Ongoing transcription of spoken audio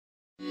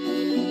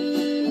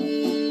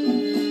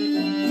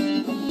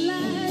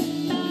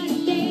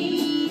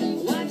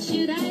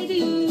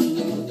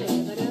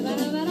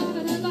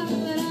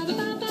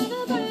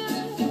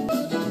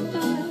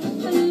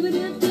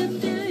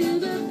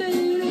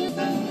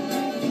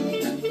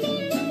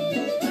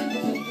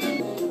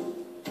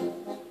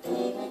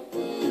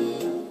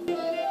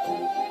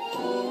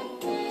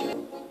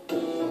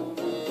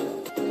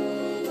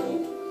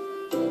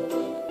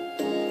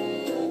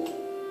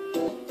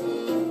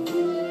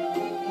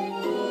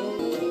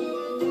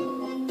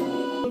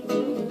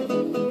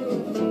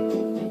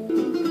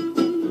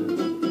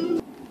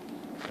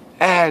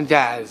And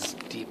as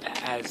deep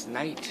as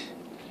night,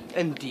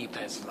 and deep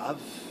as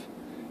love,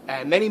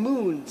 and many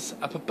moons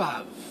up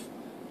above,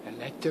 and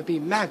let there be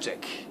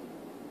magic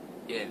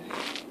in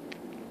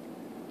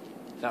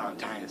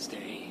Valentine's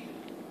Day.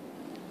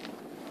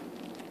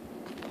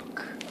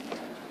 Look,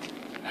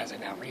 as I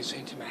now reach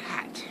into my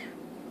hat,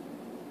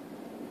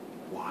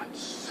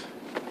 watch.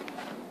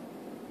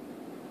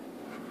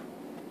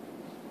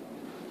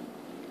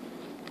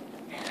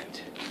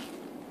 And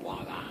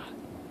voila.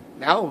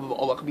 Now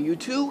I'll welcome you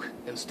to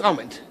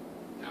installment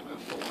number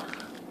 4,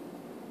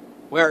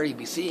 where you'll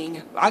be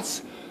seeing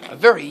lots of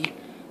very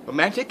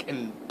romantic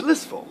and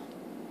blissful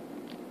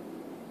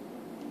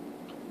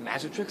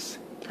magic tricks,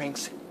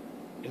 pranks,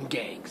 and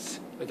gags.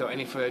 Without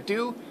any further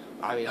ado,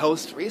 I'm your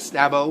host, Reese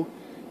Nabo,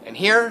 and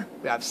here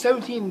we have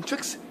 17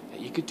 tricks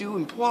that you could do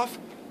and pull off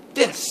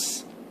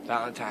this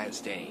Valentine's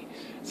Day.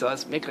 So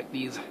let's make like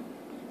these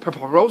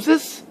purple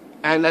roses,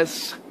 and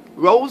let's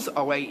rose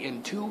our way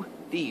into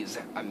these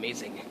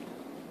amazing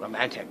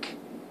romantic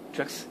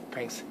tricks,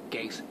 pranks,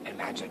 gags, and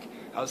magic.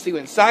 I'll see you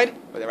inside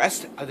for the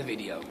rest of the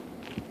video.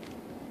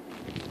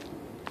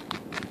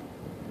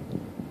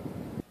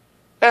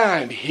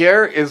 And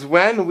here is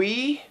when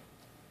we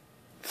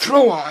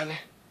throw on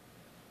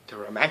the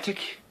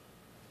romantic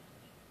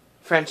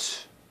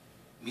French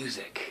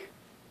music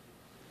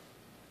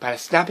by the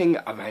snapping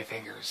of my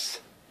fingers.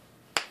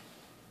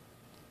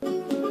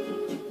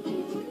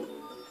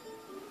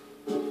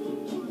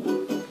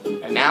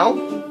 And now,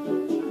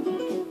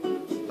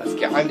 let's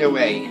get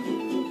underway.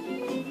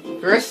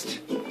 First,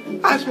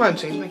 I just want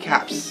to change my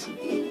caps.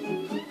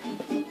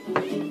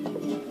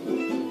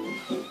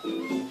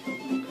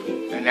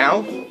 And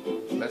now,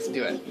 let's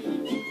do it.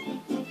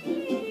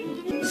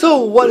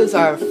 So, what is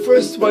our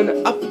first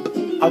one up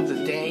of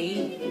the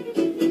day?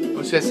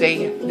 Or should I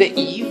say, the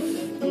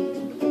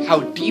eve?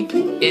 How deep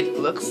it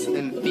looks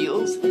and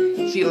feels.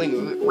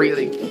 Feeling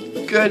really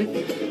good.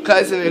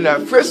 Because in our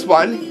first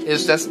one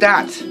is just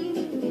that.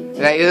 And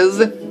that is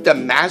the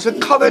magic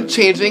color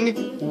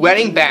changing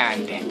wedding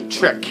band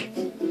trick.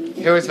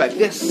 Here's what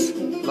this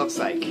looks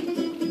like.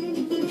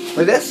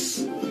 For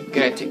this, I'm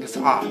gonna take this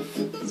off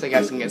so you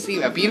guys can see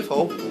my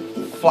beautiful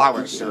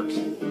flower shirt.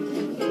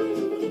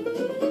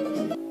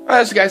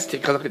 Alright, so guys,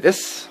 take a look at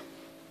this.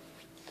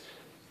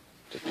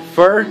 Just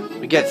before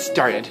we get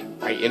started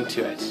right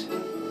into it.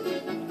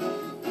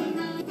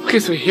 Okay,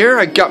 so here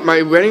I got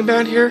my wedding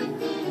band here.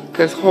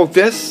 Gonna hold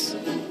this.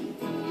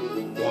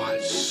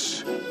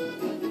 Watch.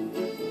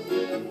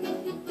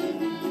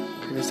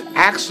 Can just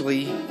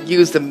actually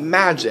use the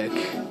magic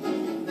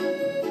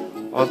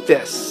of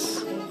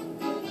this.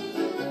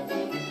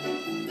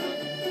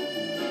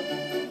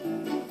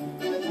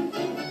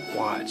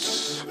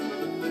 Watch.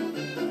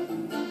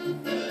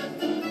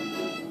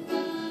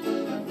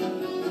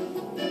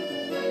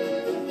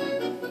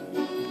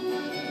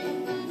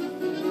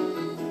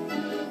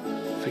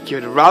 If I give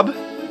it a rub, you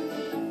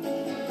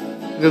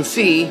can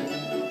see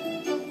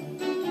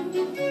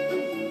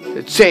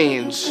the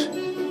change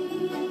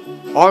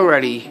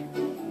already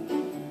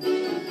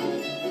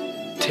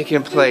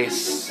taking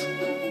place.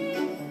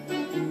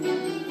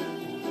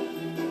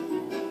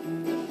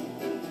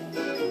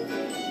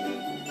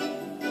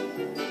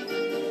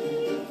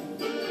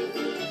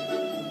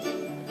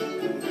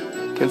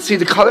 You can see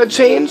the color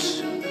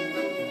change.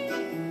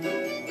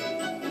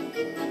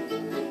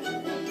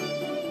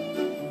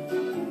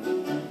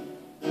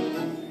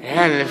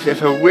 And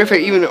if I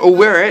even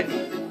wear it,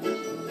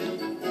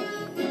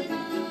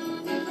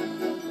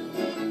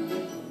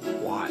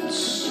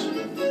 watch.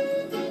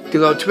 Do a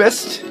little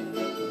twist.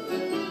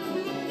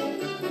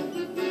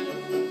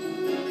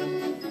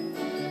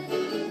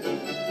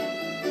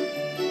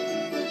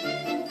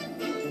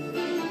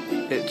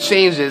 It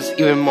changes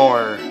even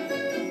more.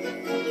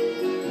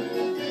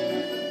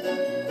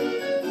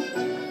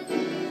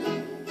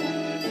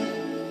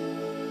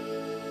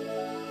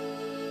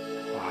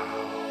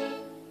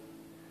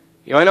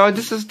 You wanna know what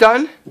this is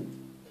done?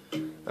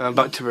 I'm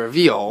about to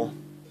reveal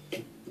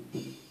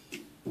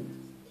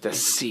the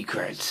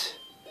secret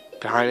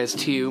behind this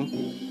to you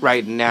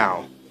right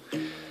now.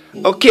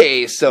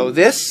 Okay, so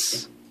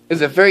this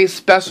is a very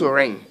special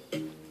ring.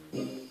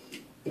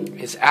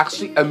 It's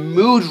actually a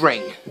mood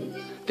ring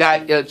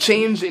that it'll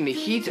change in the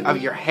heat of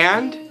your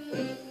hand.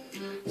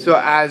 So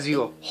as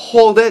you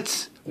hold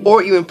it,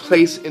 or even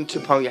place it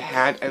upon your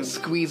hand and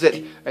squeeze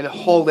it and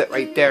hold it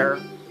right there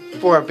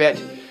for a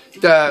bit,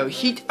 the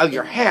heat of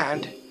your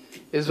hand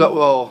is what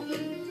will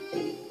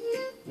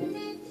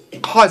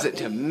cause it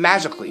to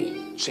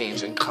magically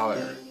change in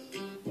color.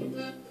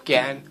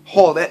 Again,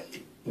 hold it,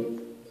 and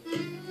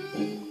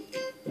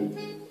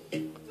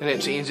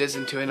it changes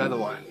into another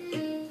one.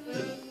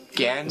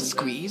 Again,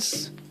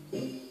 squeeze.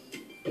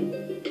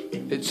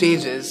 It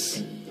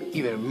changes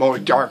even more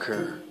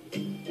darker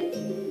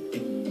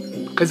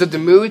because of the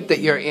mood that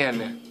you're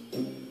in.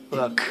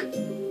 Look.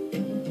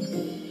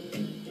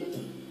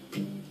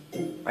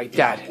 Like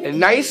that. A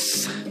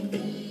nice,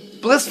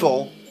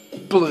 blissful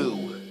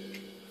blue.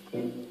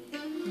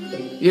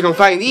 You can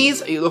find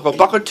these at your local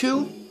buck or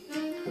two,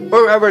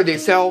 or wherever they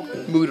sell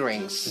mood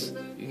rings.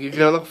 You're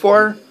gonna look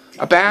for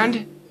a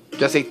band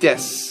just like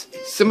this,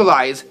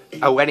 symbolize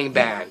a wedding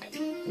band.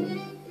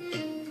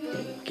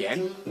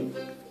 Again.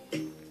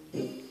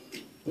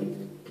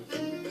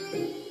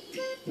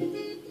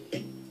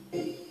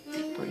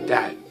 Like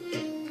that.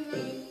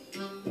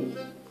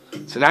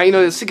 So now you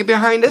know the secret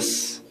behind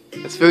this.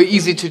 It's very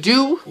easy to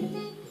do,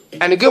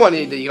 and a good one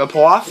that you're gonna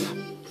pull off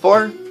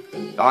for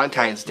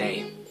Valentine's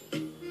Day.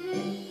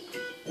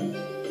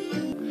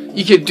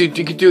 You could do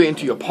it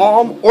into your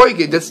palm, or you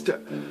could just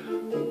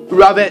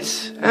rub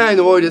it,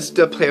 or just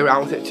play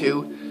around with it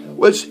too.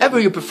 Whichever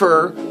you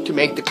prefer to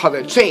make the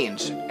color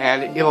change,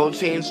 and it will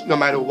change no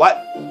matter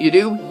what you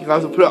do. You can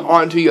also put it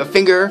onto your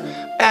finger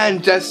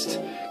and just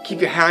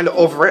keep your hand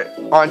over it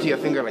onto your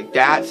finger like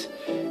that,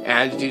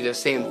 and do the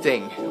same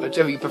thing.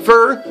 Whichever you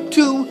prefer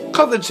to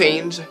color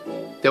change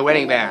the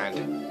wedding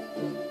band.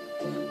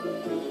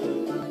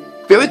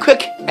 Very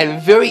quick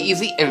and very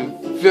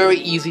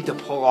easy to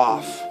pull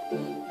off.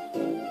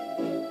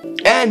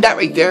 And that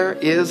right there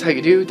is how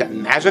you do the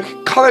magic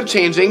color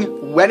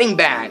changing wedding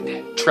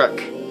band trick.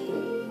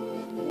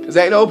 Because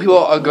I know people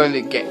are going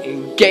to get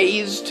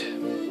engaged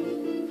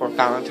for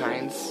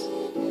Valentine's.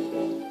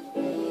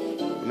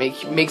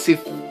 Makes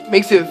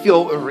it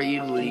feel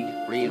really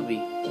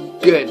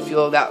good.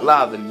 Feel that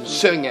love and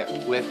sharing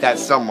it with that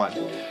someone.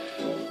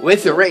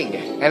 With a ring,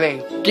 an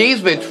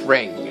engagement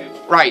ring.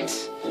 Right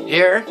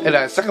here, and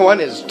the second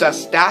one is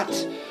just that,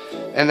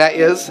 and that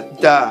is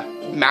the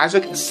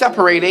magic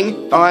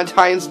separating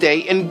Valentine's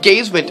Day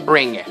engagement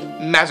ring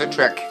magic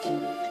trick.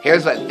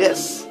 Here's what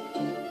this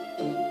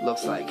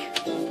looks like.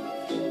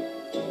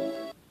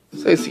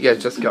 So you see I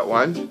just got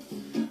one.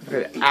 I'm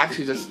going to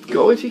actually just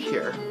go into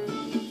here.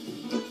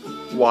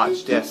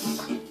 Watch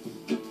this.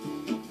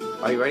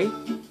 Are you ready?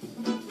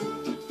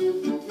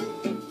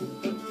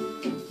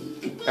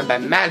 And by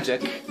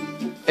magic,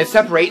 it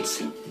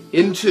separates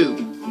in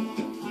two.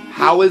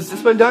 How is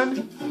this one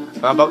done?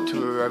 I'm about to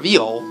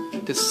reveal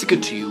the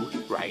secret to you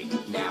right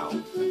now.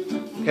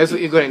 Here's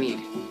what you're going to need.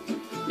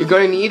 You're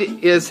going to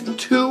need is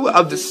 2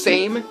 of the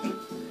same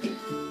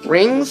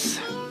rings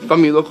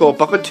from your local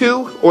bucket 2,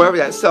 or wherever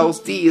that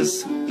sells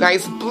these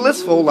nice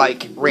Blissful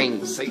like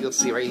rings that you'll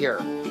see right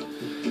here.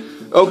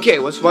 Okay,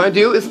 what you want to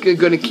do is you're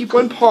going to keep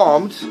one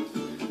palmed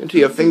into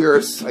your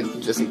fingers, like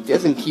just like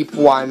this, and keep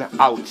one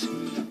out.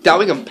 That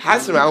we can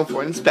pass it around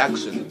for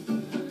inspection.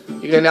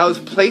 You're going to now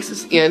just place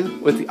this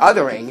in with the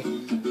other ring,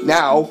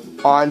 now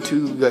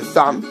onto your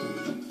thumb.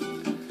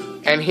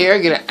 And here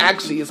you're going to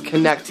actually just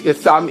connect your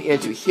thumb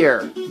into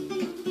here,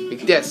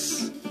 like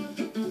this.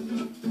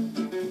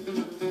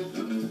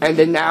 And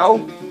then now,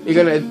 you're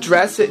going to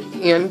dress it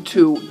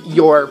into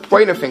your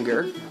pointer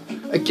finger.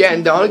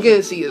 Again, the only thing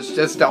you see is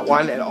just that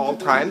one at all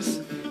times.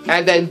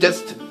 And then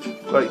just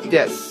go like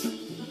this.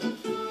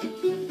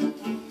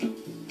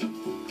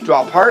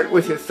 Draw apart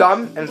with your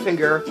thumb and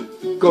finger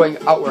going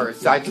outward,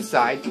 side to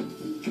side,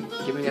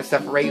 giving a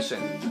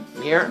separation.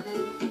 From here,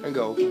 and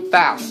go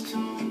fast.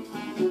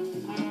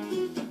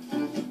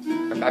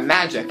 And by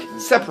magic,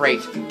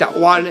 separate that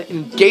one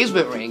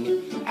engagement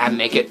ring and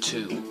make it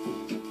 2.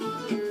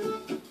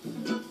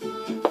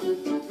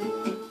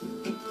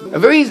 A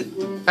very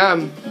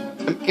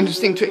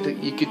interesting trick that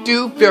you could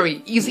do,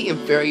 very easy and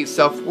very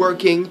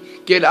self-working.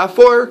 Get up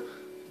for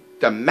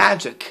the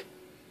magic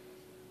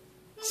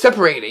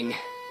separating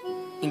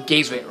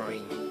engagement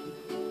ring.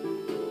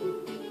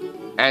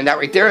 And that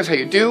right there is how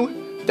you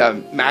do the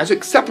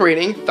magic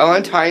separating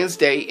Valentine's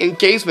Day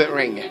engagement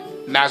ring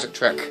magic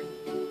trick.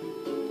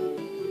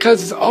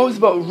 Because it's always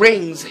about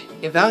rings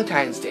in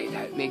Valentine's Day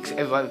that makes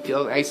everyone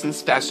feel nice and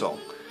special.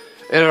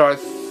 And our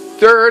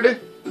third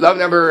love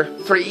number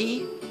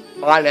 3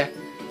 on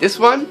this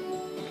one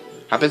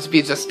happens to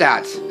be just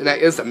that, and that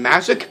is the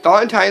magic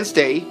Valentine's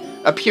Day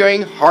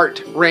appearing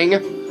heart ring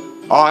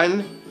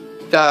on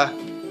the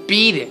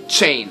bead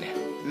chain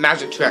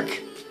magic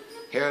trick.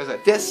 Here's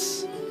what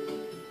this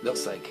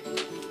looks like.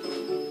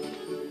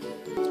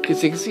 Okay,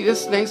 so you can see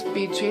this nice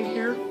bead chain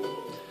here.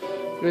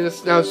 I'm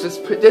gonna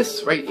just put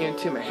this right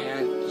into my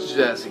hand,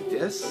 just like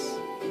this.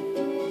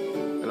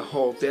 I'm gonna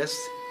hold this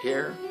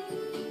here.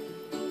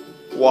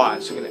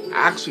 Watch, I'm gonna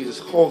actually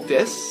just hold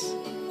this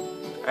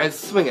and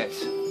swing it.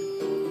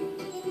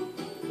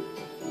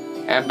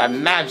 And by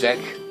magic,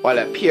 what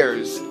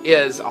appears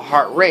is a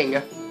heart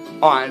ring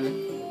on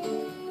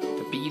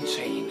the bead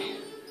chain.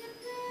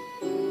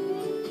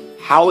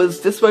 How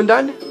is this one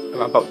done?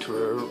 I'm about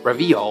to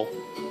reveal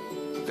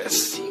the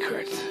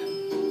secret.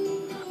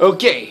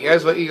 Okay,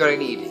 here's what you're gonna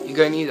need. You're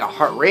gonna need a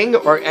heart ring,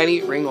 or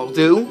any ring will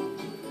do.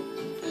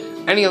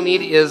 And you'll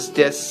need is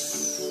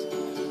this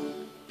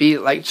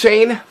bead-like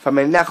chain from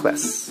a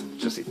necklace,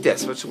 just like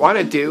this. What you want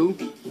to do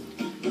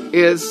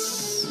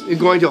is you're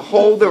going to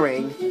hold the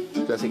ring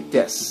just like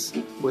this,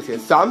 with your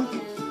thumb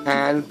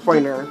and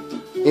pointer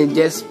in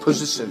this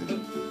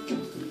position.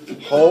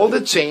 Hold the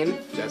chain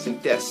just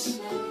like this.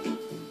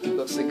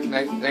 Looks like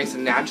nice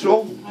and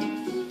natural.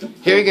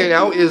 Here you go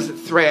now is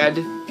thread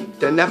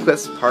the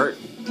necklace part,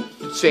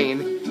 the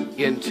chain,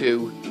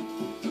 into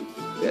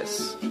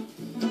this.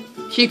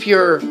 keep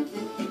your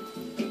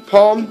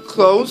palm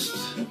closed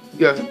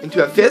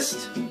into a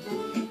fist.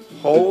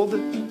 Hold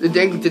the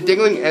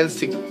dangling ends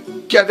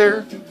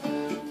together.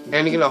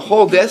 And you're going to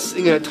hold this.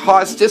 You're going to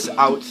toss this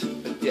out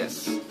like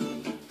this.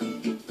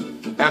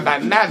 And by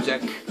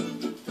magic,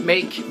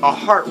 make a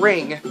heart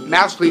ring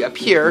magically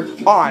appear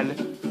on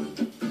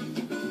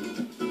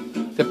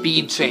the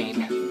bead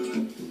chain.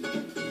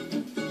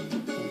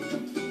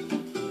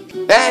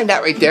 And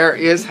that right there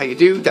is how you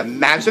do the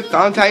magic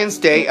Valentine's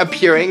Day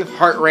appearing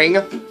heart ring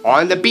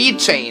on the bead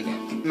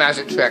chain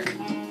magic trick.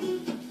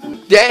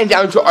 Then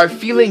down to our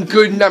feeling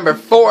good number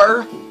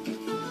 4.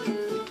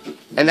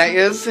 And that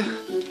is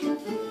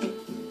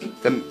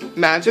the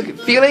magic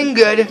feeling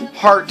good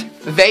heart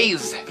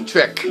vase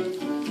trick.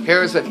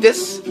 Here's what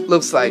this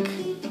looks like. So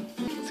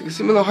you can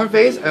see my little heart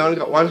vase. I only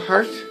got one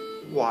heart.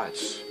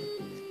 Watch.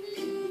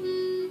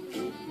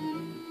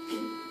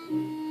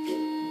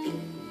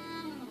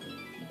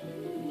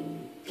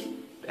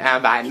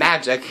 And by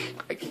magic,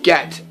 I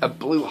get a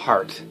blue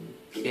heart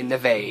in the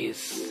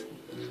vase.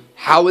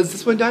 How is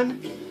this one done?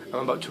 I'm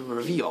about to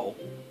reveal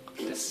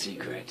the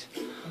secret.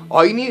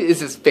 All you need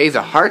is this vase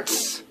of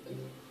hearts.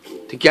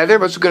 Together,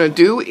 what you're going to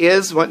do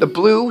is want the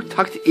blue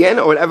tucked in,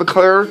 or whatever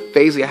color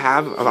vase you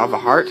have of a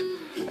heart,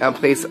 and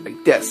place it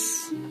like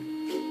this.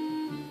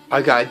 All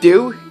you gotta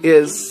do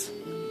is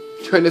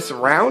turn this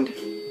around,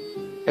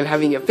 and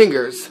having your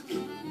fingers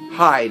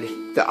hide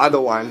the other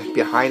one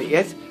behind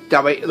it.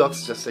 That way it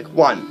looks just like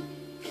one.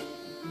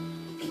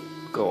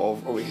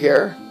 Go over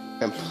here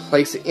and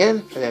place it in,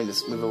 and then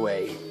just move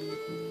away.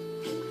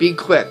 Be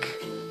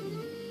quick.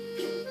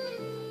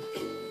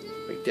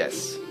 Like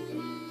this.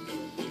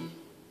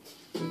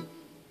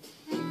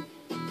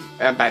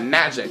 And by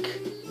magic,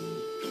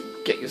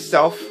 get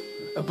yourself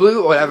a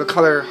blue or whatever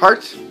color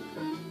heart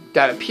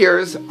that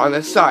appears on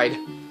the side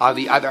of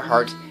the other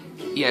heart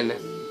in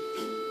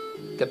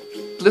the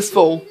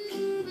Blissful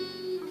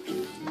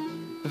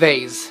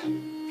vase.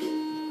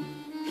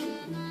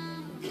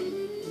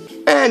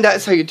 And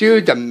that's how you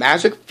do the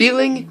magic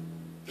feeling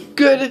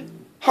good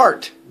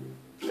heart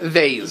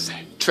vase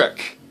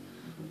trick.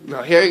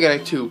 Now here you're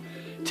going to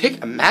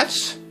take a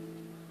match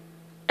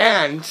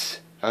and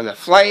on the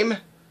flame,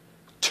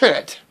 turn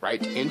it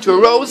right into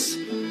a rose.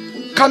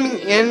 Coming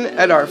in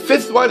at our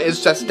 5th one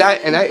is just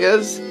that, and that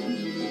is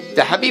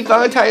the Happy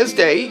Valentine's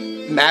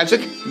Day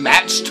Magic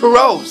Match to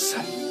Rose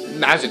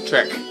magic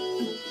trick.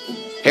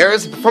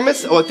 Here's the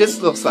performance of what this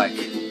looks like.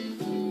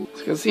 So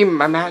you can see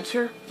my match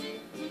here.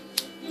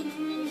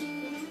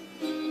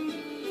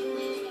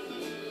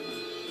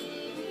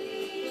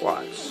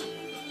 Watch.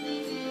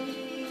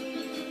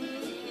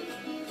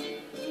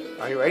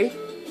 Are you ready?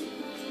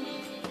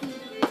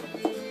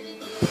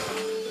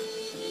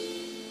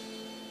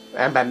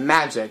 And by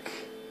magic,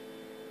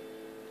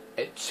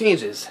 it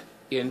changes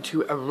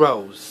into a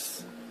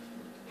rose.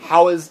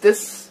 How is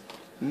this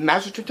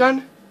magic trick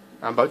done?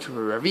 I'm about to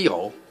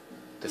reveal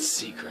the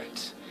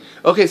secret.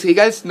 Okay, so you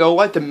guys know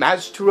what the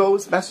magic to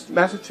rose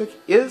magic trick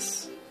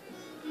is?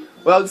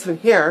 Well, this one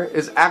here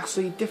is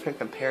actually different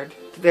compared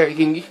to there.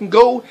 You can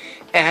go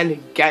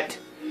and get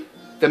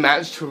the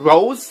magic to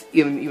rose,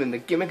 even the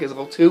gimmick is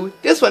little too.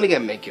 This one you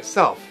can make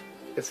yourself.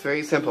 It's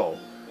very simple.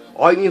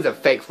 All you need is a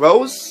fake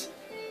rose,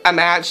 a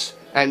match,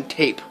 and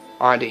tape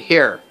onto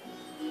here.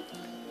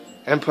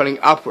 And putting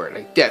upward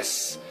like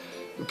this.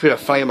 You put a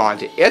flame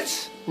onto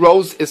it.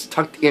 Rose is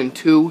tucked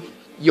into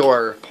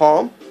your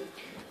palm.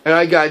 And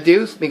all you gotta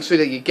do is make sure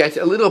that you get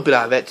a little bit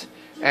of it.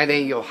 And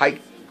then you'll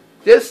hike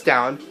this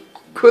down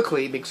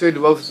quickly. Make sure the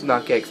rose does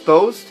not get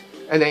exposed.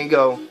 And then you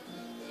go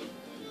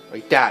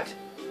like that.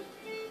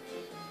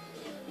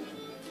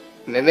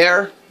 And then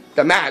there,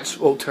 the match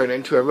will turn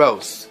into a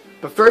rose.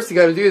 But first you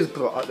gotta do is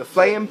put out the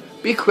flame.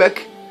 Be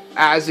quick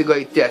as you go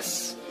like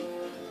this.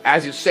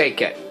 As you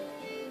shake it.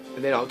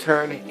 And then it'll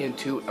turn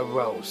into a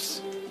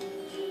rose.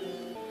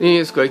 Then you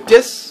just go like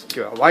this.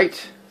 Give it a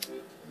light.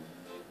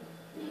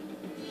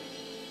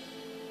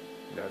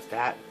 Does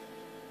that.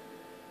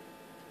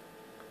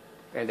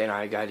 And then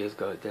all you gotta do is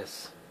go like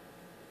this.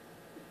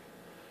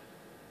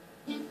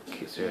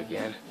 Kiss it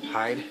again.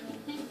 Hide.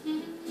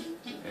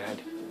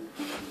 And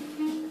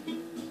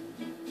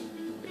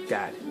like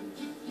that.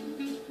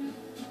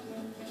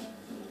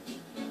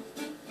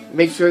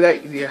 Make sure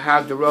that you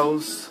have the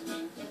rose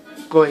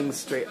going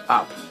straight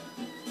up.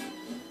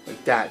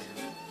 Like that.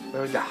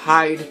 Remember to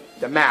hide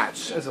the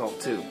match as well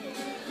too.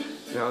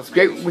 Now it's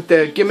great with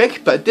the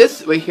gimmick, but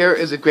this right here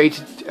is a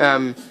great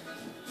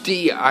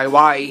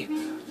DIY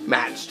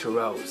match to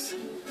rose.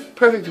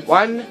 Perfect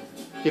one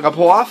you can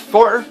pull off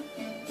for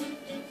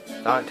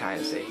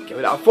Valentine's Day. Give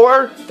it up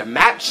for the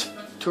match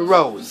to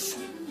rose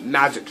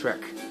magic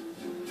trick.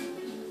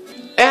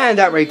 And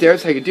that right there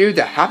is how you do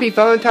the Happy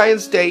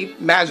Valentine's Day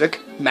magic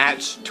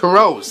match to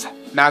rose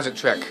magic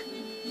trick.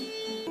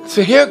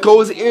 So here it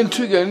goes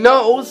into your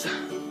nose.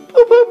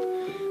 Boop,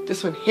 boop.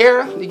 This one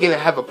here, you're gonna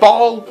have a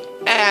ball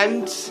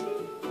and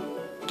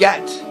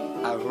get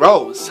a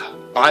rose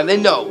on the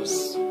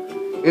nose.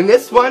 In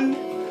this one,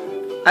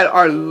 at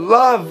our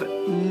love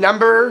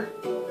number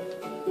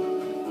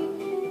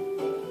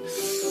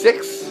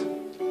 6,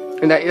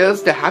 and that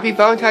is the Happy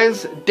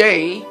Valentine's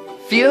Day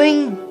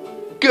Feeling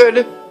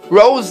Good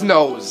Rose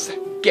Nose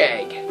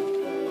Gag.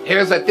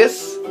 Here's what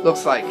this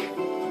looks like.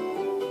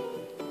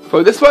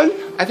 For this one,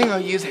 I think I'll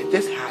use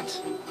this hat.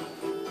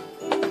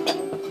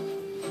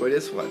 For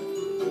this one.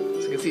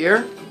 So you can see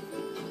here.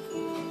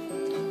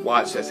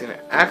 Watch, that's gonna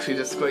actually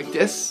just go like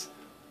this.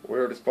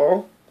 Where this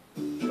ball?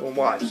 Don't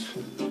watch.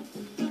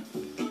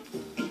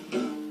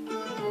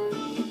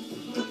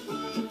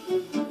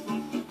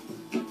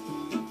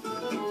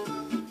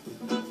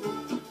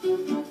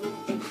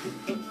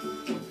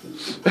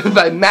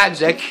 By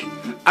magic,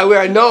 I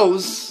wear a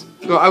nose.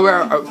 No, I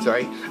wear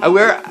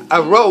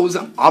a rose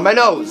on my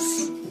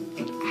nose.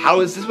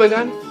 How is this one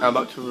done? I'm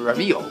about to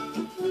reveal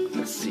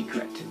the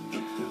secret.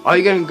 All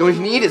you're going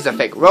to need is a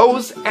fake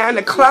rose and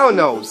a clown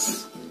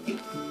nose.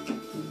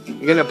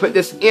 You're going to put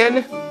this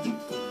in.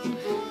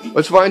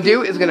 What you want to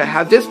do is going to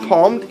have this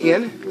palmed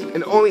in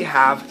and only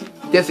have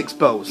this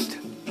exposed.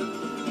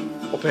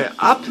 Open it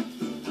up.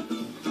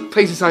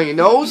 Place this on your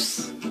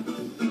nose.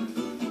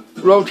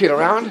 Rotate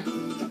around.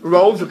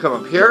 Rose will come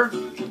up here.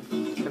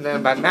 And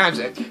then by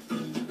magic,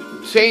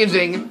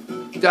 changing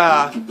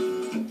the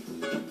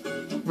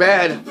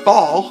red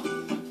ball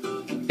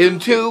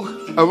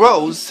into a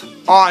rose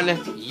on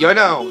your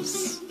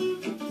nose.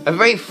 A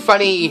very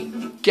funny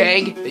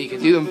gag that you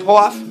can do and pull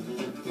off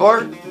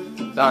for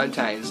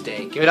Valentine's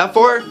Day. Give it up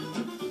for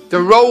the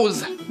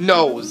Rose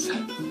Nose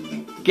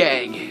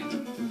Gag.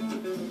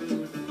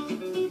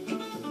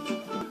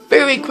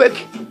 Very quick,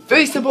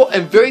 very simple,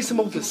 and very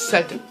simple to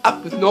set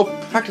up with no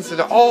practice at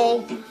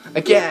all.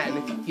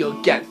 Again,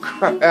 you'll get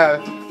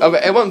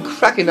everyone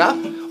cracking up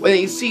when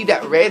you see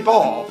that red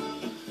ball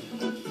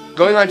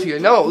going onto your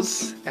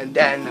nose, and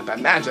then by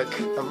magic,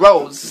 a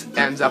rose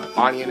ends up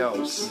on your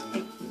nose.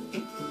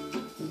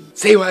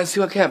 So you want to see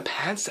what kind of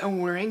pants I'm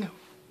wearing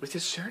with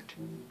this shirt?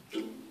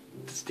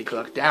 Just take a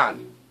look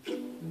down.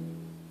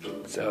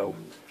 So,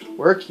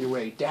 work your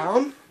way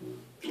down,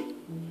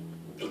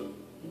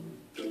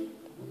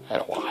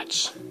 and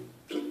watch.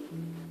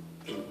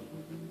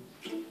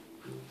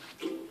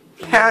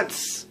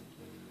 Pants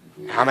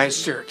and my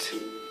shirt.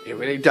 It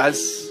really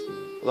does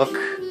look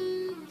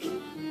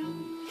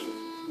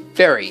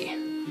very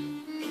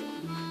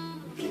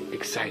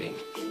exciting.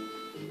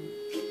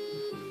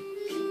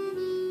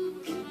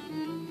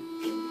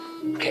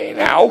 Okay,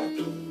 now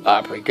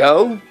up we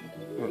go.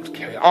 Let's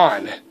carry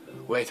on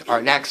with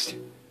our next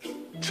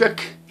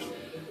trick.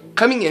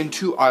 Coming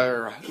into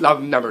our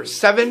love number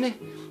 7,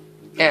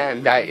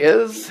 and that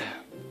is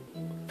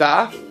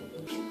the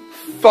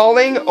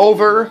falling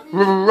over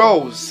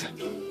rose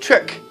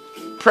trick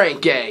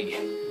prank gag.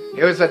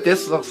 Here's what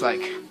this looks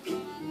like.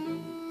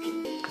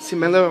 See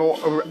my little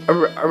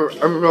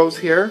rose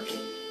here?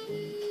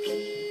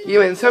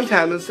 Even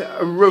sometimes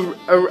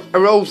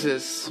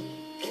roses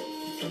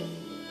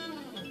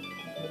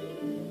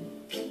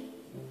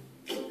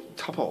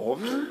topple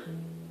over?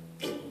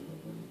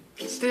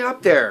 Stay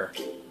up there.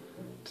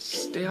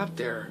 Stay up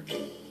there.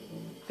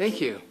 Thank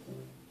you.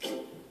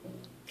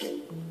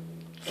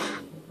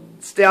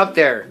 Stay up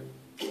there.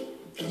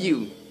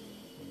 You.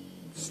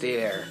 Stay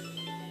there.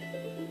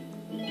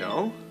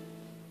 No?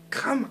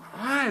 Come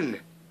on.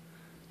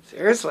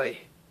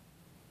 Seriously.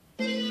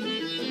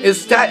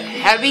 Is that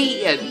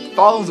heavy and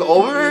falls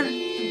over?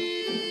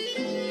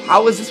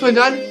 How is this one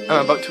done?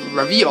 I'm about to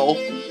reveal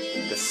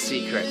the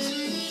secret.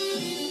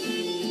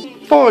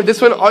 For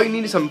this one, all you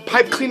need is some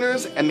pipe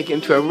cleaners and make it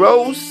into a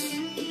rose.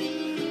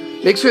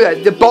 Make sure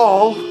that the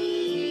ball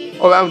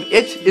around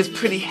it is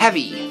pretty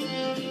heavy.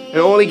 And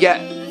only get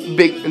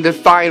big and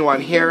defined one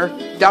here.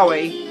 That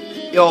way,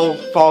 it'll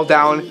fall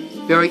down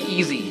very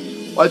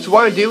easy. What you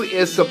want to do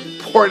is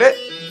support it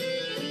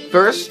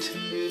first,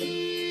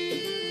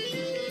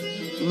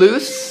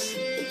 loose,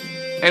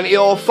 and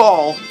it'll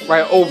fall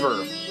right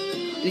over.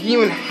 You can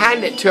even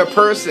hand it to a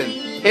person.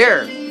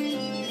 Here.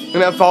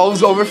 And it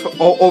falls over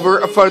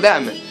for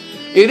them.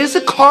 It is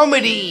a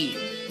comedy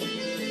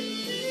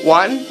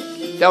one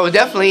that will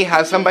definitely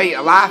have somebody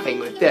laughing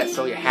with this.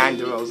 So your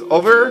hand rolls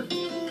over,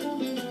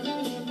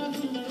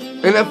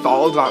 and it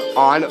falls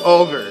on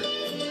over.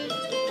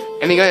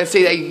 And you're gonna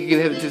say that you're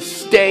gonna have to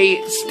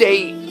stay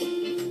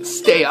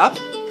up,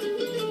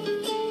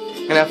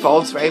 and it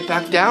falls right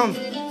back down.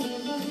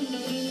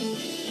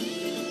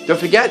 Don't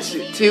forget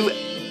to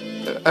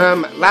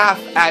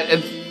laugh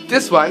at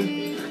this one.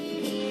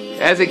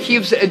 As it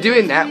keeps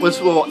doing that,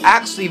 which will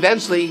actually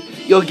eventually,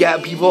 you'll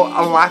get people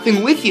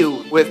laughing with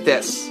you with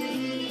this.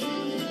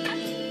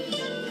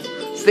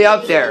 Stay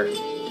up there.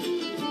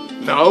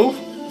 No.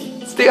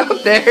 Stay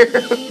up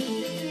there.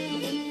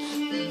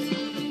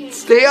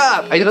 Stay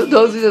up. I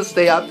told you to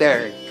stay up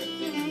there.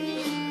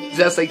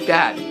 Just like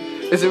that.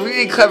 It's a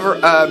really clever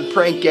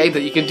prank gag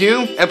that you can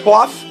do and pull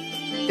off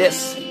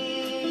this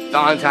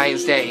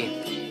Valentine's Day.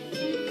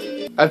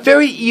 A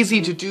very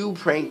easy to do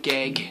prank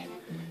gag.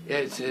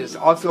 It is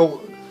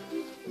also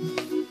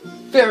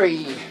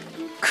very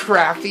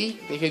crafty.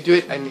 You can do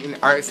it in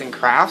arts and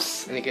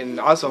crafts, and you can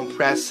also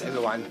impress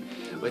everyone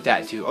with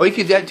that too. Or you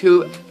could do that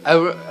to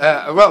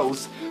a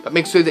rose, but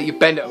make sure that you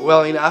bend it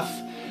well enough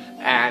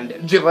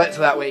and jiggle it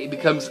so that way it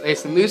becomes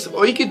nice and loose.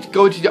 Or you could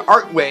go to the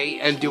art way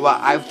and do what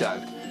I've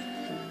done.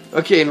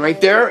 Okay, and right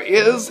there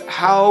is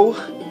how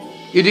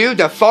you do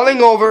the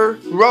falling over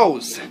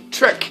rose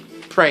trick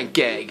prank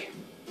gag.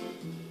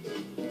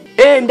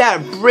 And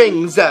that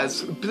brings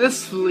us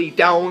blissfully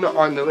down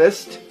on the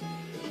list.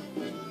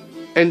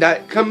 And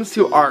that comes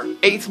to our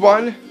 8th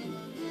one.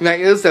 And that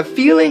is the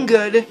feeling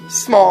good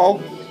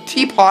small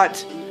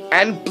teapot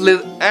and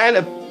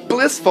a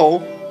blissful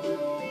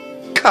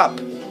cup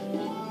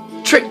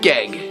trick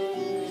gag.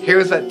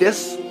 Here's what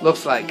this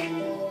looks like.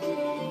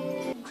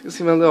 You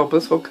see my little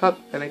blissful cup,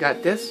 and I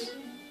got this.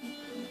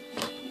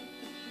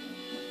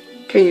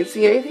 Can you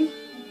see anything?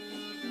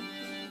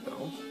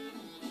 No.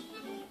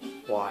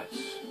 Watch.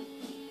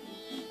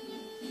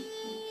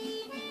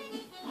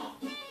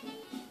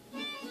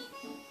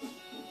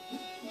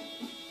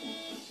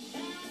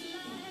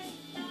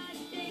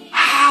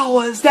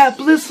 How is that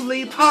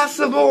blissfully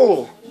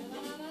possible?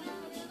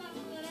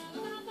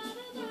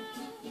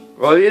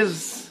 Well, it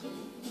is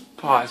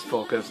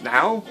possible, because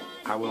now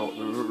I will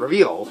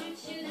reveal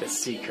the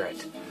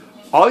secret.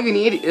 All you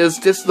need is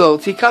this little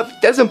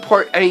teacup. Doesn't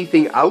pour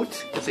anything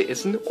out, because it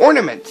is an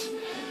ornament.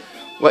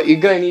 What you're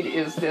gonna need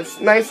is this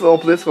nice little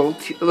blissful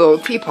little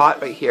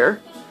teapot right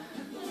here.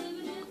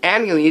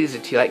 And you'll need is a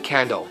tea light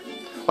candle.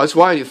 What you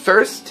want to do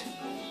first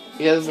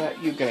is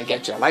that you're gonna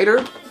get your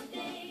lighter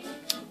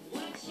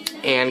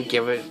and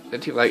give it the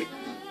tea light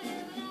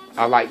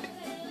a light.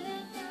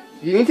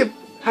 You need to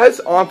have this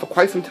on for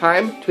quite some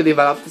time to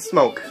develop the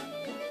smoke.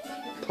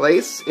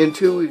 Place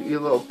into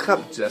your little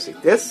cup just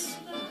like this,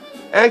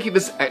 and keep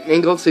this at an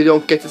angle so you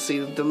don't get to see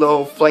the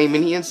little flame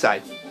in the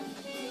inside.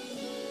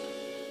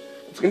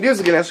 What you're gonna do is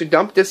you're gonna actually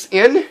dump this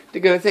in.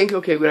 You're gonna think,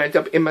 okay, when I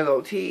dump in my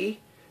little tea,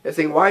 they're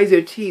saying, why is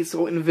your tea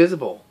so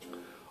invisible?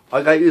 All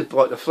you gotta do is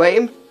blow out the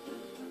flame,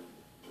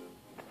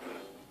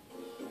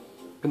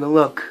 and then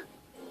look.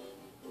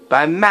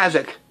 By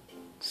magic,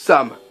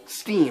 some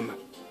steam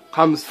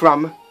comes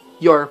from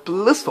your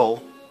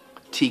blissful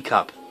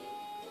teacup.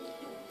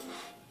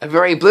 A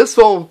very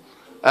blissful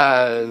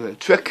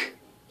trick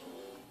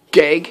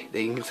gag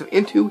that you can get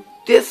into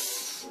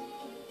this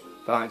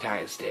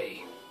Valentine's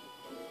Day.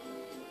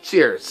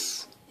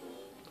 Cheers.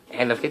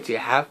 And don't forget to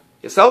have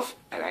yourself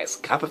a nice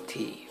cup of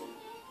tea.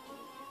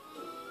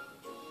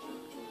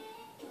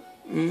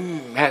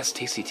 That's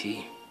tasty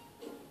tea.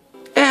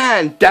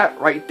 And that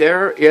right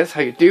there is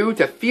how you do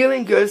the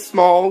feeling good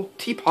small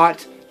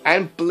teapot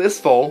and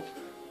blissful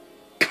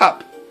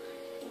cup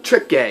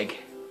trick gag.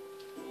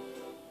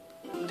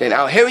 Then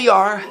now here we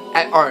are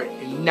at our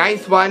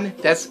 9th one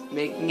that's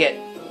making it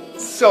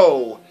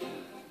so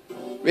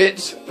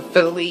rich,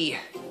 fiddly,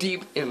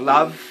 deep in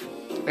love.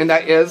 And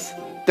that is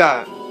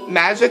the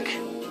magic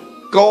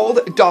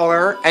gold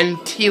dollar and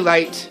tea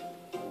light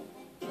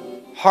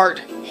heart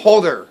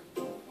holder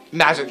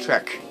magic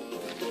trick.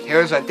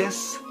 Here's what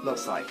this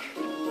looks like.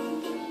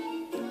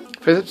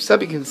 First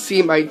up, you can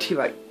see my tea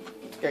light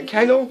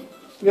candle.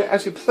 I'm going to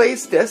actually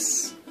place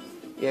this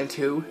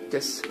into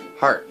this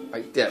heart,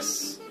 like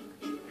this.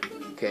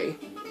 Okay.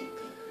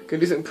 I'm going to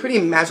do something pretty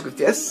magic with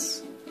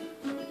this.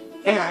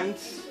 And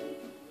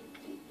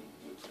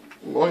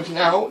I'm going to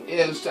now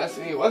is just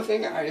need one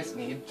thing. I just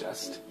need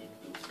just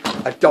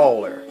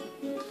 $1.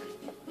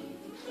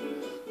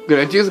 I'm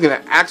going to do is I'm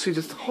going to actually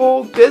just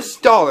hold this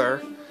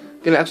 $1.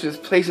 I'm going to actually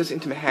just place this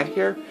into my hand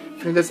here.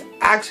 I'm going to just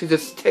actually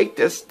just take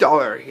this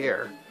 $1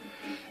 here.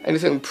 And do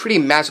something pretty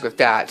magic with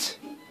that.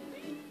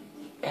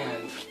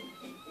 And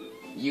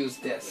use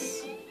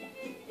this.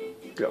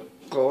 I'm going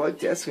to go like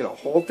this. I'm going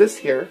to hold this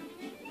here.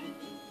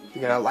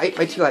 I'm going to light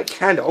my tea light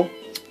candle.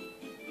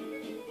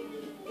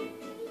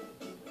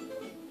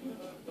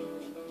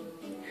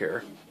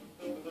 Here.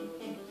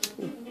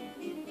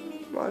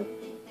 Come on.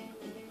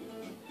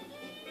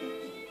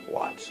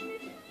 Watch.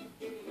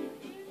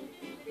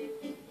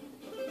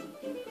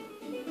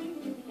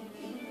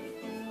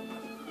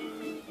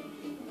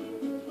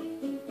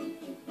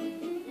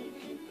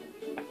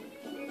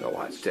 Now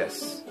watch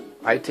this.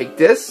 I take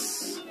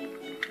this,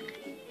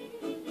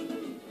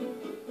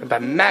 and by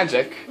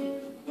magic,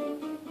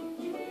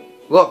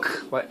 look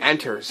what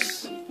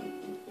enters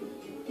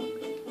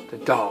the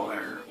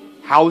 $1.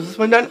 How is this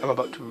one done? I'm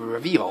about to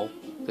reveal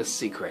the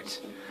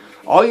secret.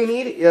 All you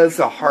need is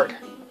a heart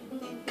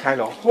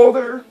candle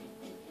holder.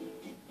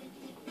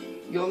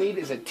 You'll need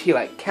is a tea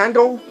light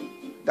candle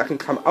that can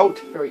come out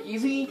very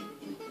easy.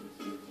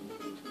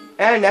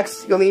 And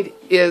next you'll need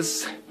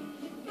is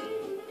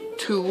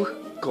 2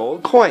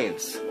 gold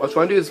coins. What you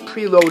want to do is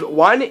preload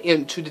one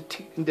into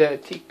the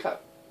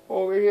teacup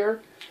over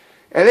here.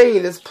 And then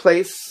you just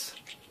place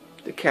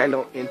the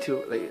candle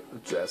into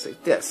just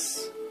like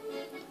this.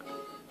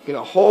 You're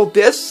going to hold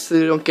this so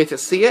you don't get to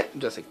see it,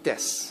 just like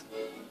this.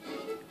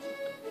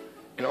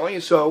 And only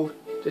show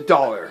the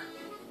 $1.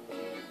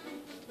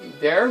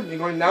 There, you're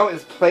going to now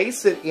is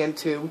place it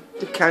into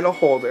the candle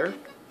holder,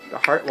 the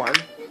heart one,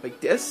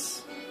 like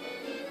this.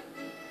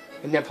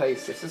 And then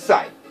place this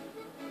aside.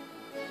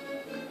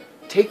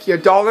 take your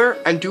dollar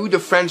and do the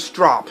French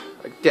drop,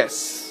 like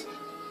this.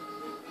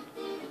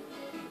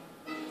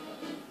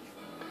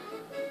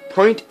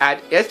 Point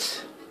at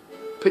it,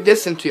 put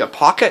this into your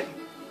pocket,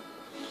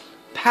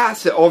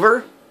 pass it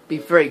over, be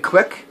very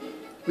quick.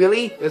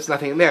 Really, there's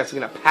nothing there, so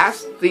you're going to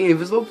pass the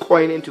invisible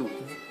coin into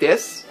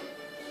this,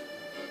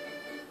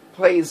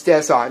 place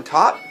this on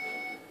top,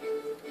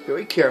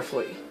 very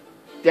carefully.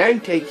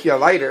 Then take your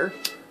lighter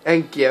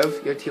and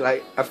give your tea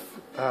light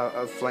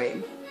a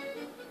flame.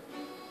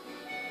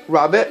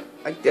 Rub it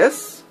like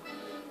this,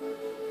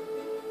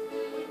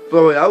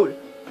 blow it out.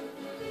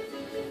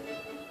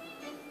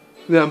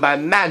 Then by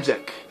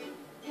magic,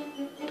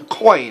 the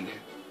coin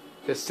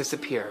just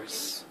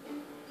disappears.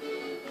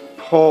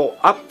 Pull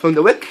up from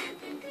the wick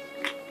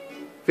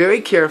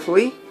very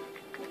carefully,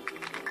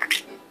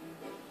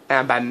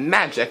 and by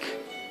magic,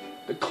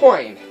 the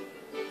coin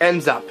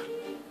ends up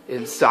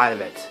inside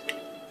of it.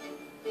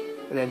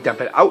 And then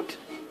dump it out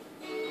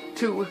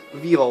to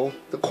reveal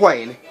the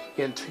coin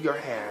into your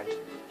hand.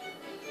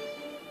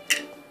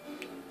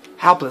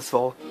 How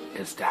blissful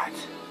is that?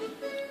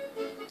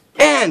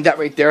 And that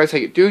right there is how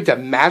you do the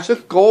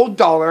magic gold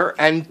dollar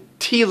and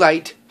tea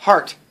light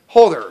heart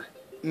holder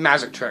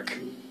magic trick.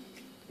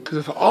 Because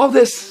of all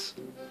this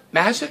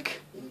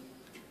magic,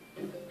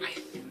 I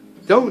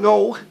don't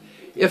know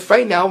if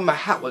right now my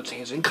hat will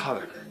change in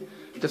color.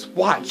 Just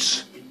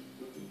watch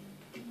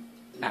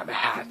at my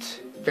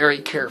hat very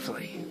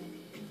carefully.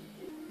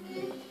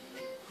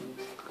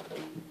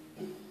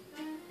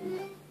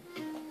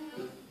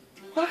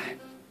 What?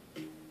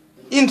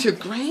 Into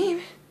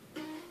green?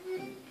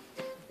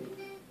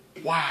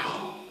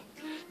 Wow.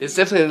 There's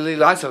definitely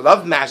lots of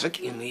love magic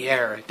in the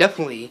air. It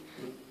definitely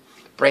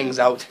brings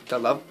out the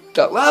love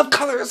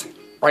colors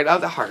right out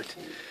of the heart.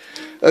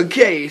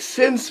 Okay,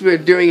 since we're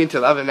doing into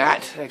love and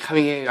that,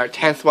 coming in our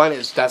 10th one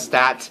is just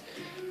that.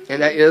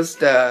 And that is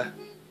the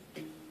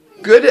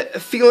good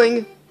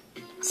feeling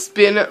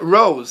spin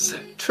rose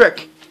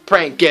trick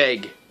prank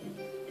gag.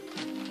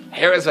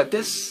 Here is what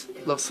this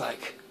looks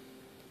like.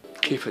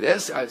 Okay, for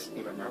this, I just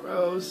need my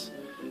rose.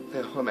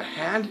 Then hold my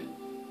hand.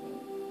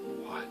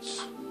 Watch.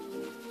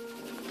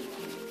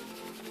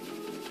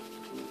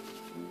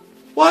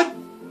 What?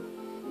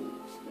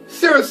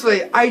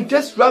 Seriously, I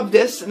just rubbed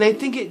this and I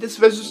think it just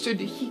registered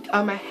the heat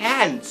on my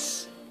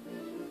hands.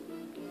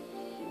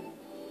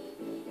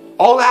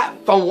 All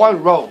that from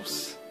one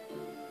rose.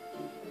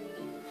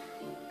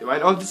 Do I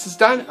know if this is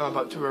done? I'm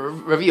about to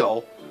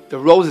reveal the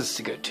roses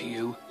secret to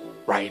you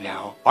right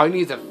now. All you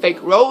need is a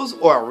fake rose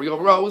or a real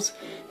rose.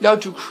 Now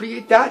to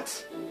create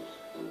that,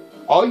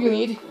 all you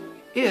need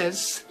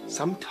is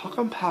some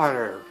talcum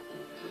powder.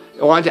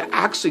 I want to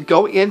actually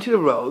go into the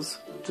rose.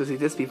 So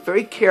just be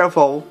very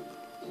careful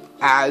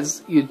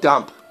as you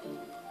dump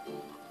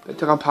the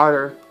talcum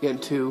powder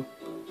into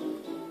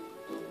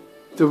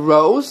the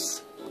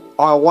rose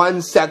on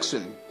one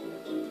section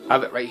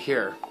of it right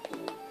here.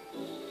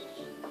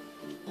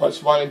 What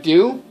you want to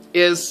do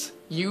is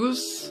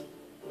use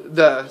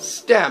the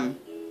stem,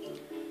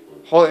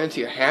 hold it into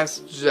your hands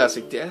just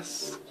like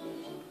this,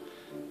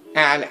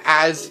 and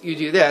as you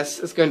do this,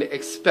 it's going to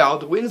expel,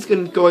 the wind's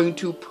going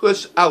to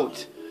push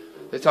out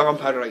the talcum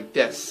powder like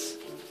this.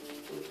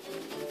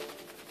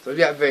 So do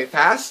that very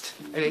fast,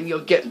 and then you'll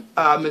get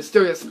a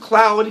mysterious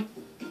cloud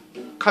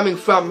coming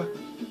from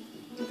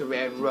the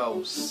red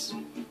rose.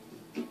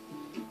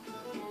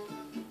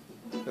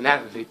 And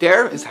that right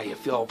there is how you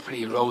feel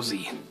pretty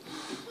rosy.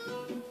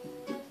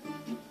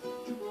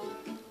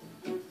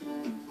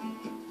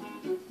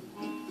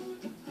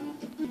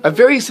 A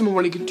very simple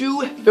one you can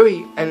do,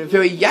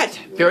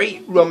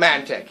 very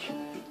romantic,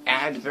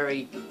 and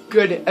very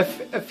good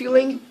a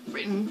feeling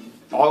written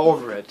all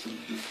over it.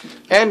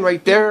 And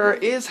right there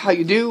is how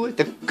you do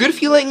the good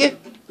feeling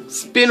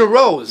spin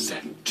rose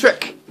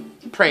trick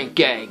prank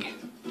gag.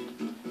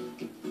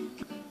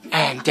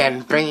 And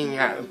then bringing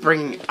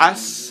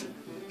us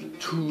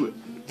to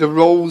the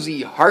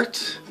rosy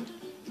heart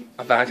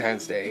of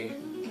Valentine's Day.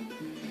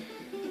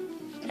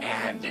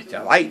 And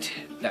the light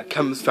that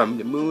comes from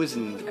the moons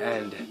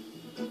and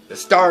the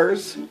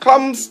stars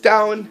comes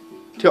down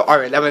to our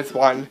 11th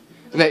one,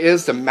 and that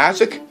is the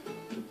magic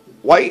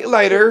white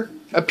lighter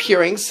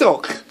appearing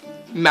silk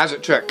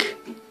magic trick.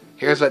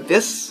 Here's what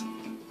this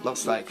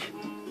looks like.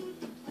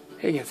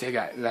 Here you can see I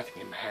got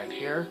nothing in my hand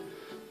here,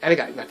 and I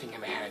got nothing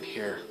in my hand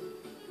here.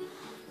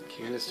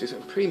 Okay, let's do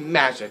some pretty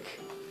magic,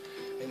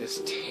 and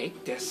just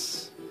take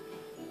this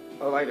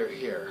lighter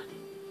here.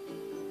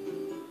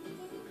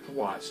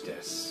 Watch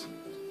this.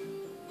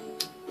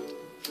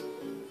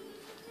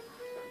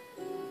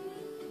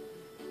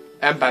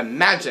 And by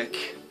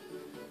magic,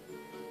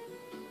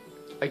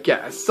 I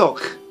get a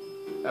silk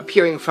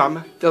appearing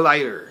from the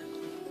lighter.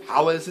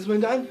 How is this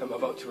one done? I'm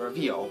about to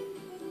reveal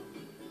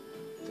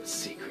the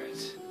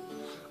secret.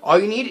 All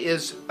you need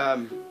is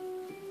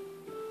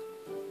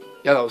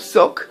yellow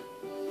silk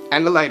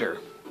and the lighter.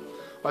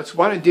 What you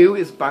want to do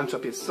is bunch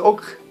up your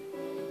silk.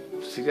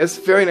 See this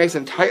very nice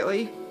and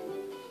tightly.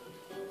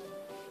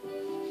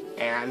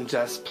 And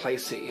just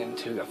place it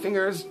into the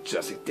fingers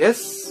just like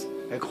this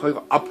and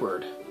coil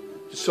upward.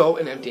 show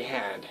an empty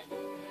hand.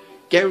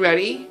 Get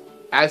ready,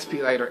 as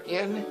the lighter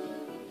in,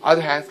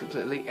 other hand's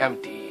completely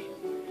empty.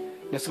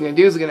 Next thing I'm going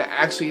to do is I'm going to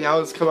actually now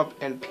just come up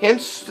and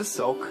pinch the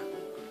silk.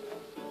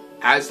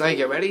 As I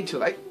get ready to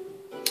light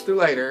the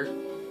lighter,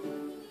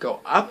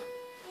 go up,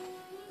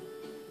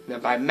 and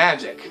then by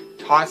magic,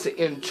 toss it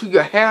into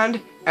your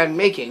hand and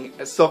making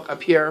a silk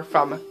appear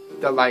from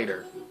the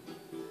lighter.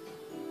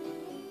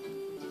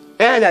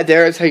 And that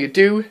there is how you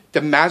do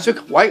the magic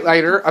white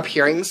lighter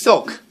appearing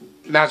silk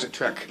magic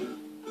trick.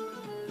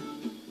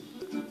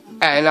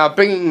 And now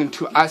bringing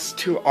to us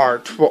to our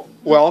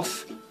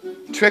 12th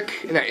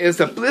trick, and that is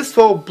the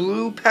Blissful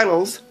blue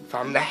petals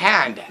from the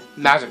hand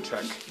magic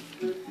trick.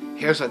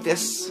 Here's what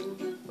this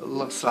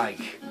looks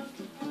like.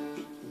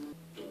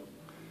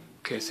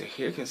 Okay, so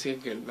here you can see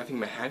I've got nothing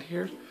in my hand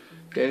here.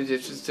 Then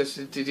just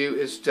to do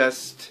is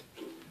just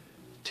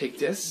take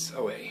this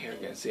away. Here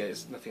you can see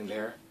there's nothing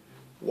there.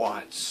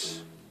 Watch.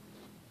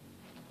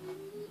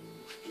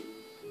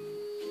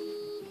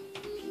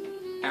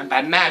 And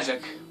by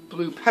magic,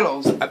 blue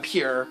petals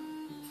appear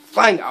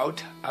flying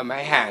out of my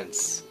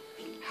hands.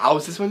 How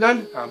is this one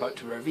done? I'm about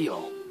to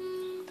reveal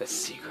the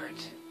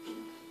secret.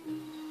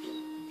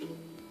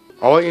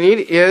 All you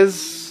need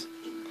is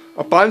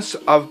a bunch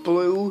of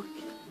blue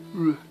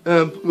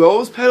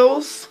rose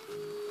petals.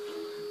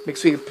 Make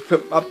sure you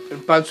put them up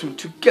and bunch them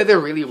together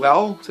really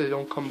well so they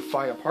don't come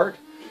flying apart.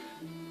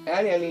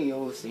 And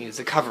you'll just need is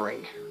a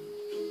covering.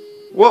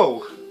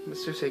 Whoa!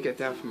 Mr. Say, get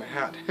down from my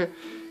hat.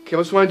 Okay,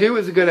 what you want to do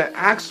is you're going to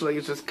actually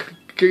just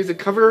use the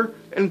cover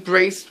and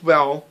brace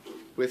well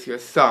with your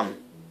thumb.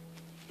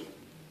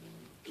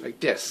 Like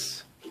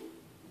this.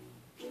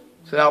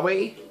 So that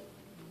way,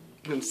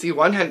 you can see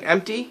one hand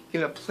empty.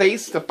 You're going to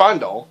place the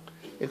bundle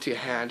into your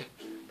hand.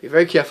 Be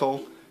very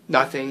careful,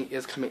 nothing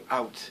is coming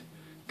out.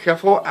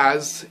 Careful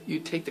as you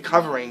take the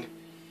covering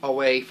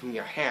away from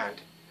your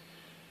hand.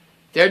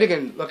 There you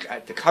can look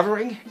at the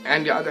covering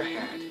and your other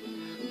hand.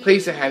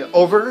 Place your hand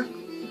over,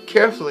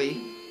 carefully,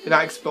 to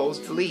not expose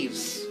the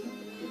leaves.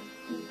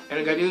 And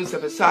I'm going to do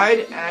step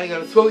aside, and I'm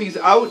going to throw these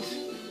out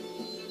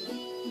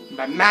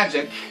by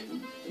magic,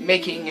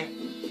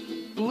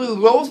 making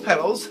blue rose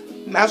petals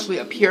magically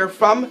appear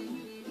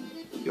from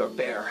your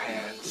bare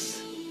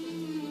hands.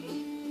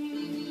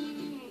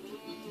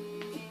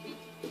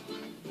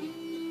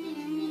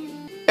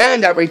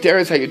 And that right there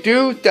is how you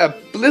do the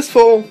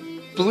Blissful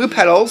blue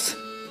petals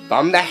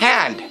from the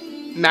hand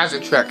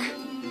magic trick.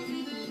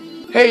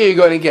 Here you're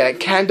going to get a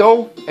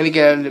candle, and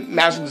again,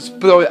 imagine just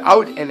blow it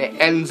out, and it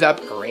ends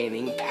up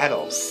raining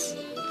petals.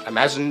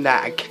 Imagine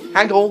that, a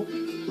candle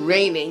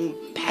raining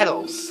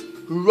petals,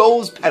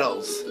 rose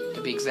petals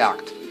to be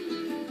exact.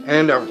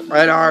 And our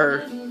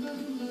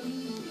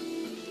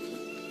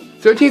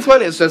 13th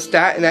one is just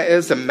that, and that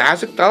is the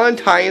Magic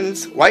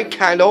Valentine's white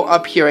candle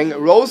appearing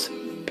rose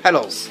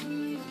petals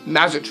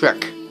magic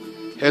trick.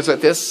 Here's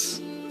what this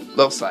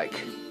looks like.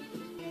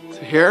 So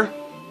here,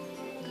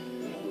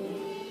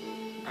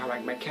 I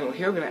like my candle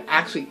here. I'm going to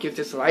actually give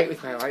this light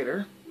with my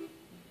lighter.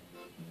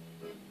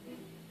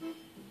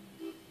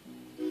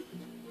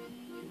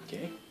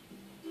 Okay.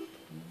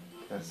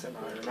 Let's set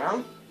my lighter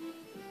down.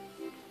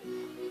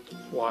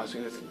 Watch,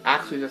 I'm going to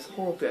actually just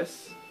hold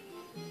this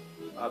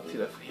up to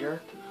the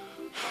here.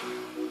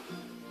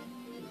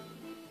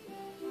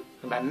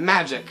 And by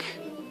magic,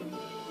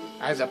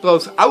 as it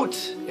blows out,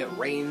 it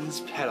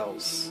rains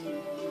petals.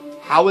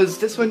 How is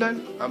this one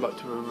done? I'm about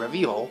to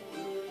reveal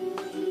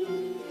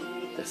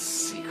the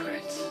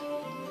secret.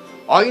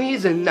 All you need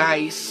is a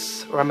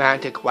nice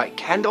romantic white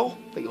candle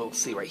that you'll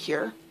see right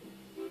here,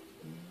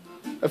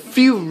 a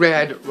few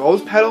red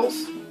rose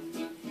petals,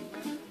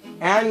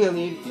 and you'll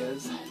need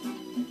is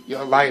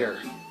your lighter.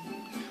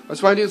 What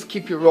you want to do is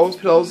keep your rose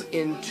petals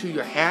into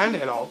your hand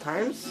at all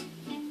times,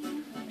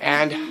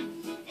 and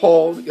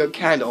hold your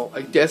candle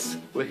like this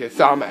with your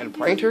thumb and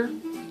pointer.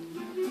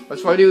 What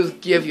you want to do is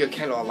give your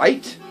candle a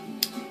light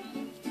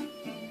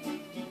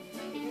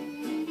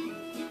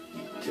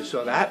to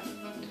show that.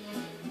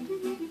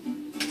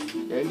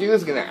 What you're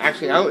going to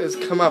actually now is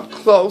come up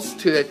close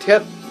to the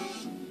tip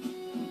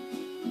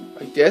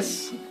like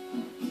this.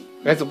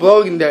 You have to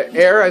blow in the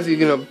air as you're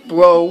going to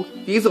blow.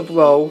 These will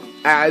blow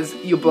as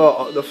you blow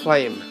out the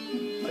flame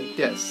like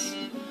this.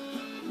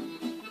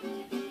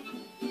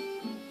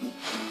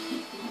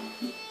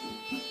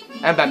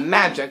 And by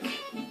magic,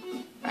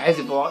 as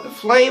you blow out the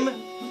flame,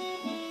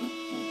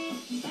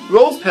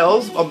 rose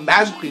petals will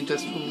magically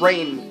just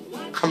rain,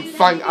 come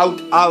flying out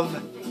of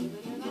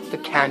the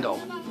candle.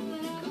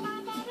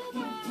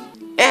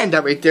 And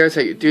that right there is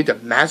how you do the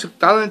Magic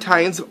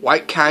Valentine's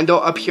white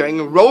candle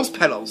appearing rose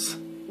petals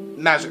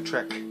magic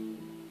trick.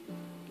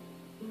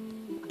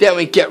 Then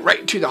we get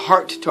right to the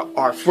heart to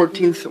our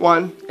 14th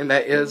one, and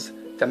that is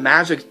the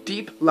Magic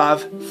Deep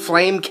Love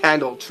Flame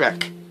Candle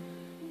trick.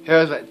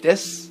 Here's what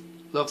this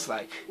looks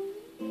like.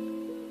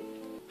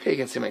 Okay, you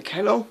can see my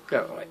candle.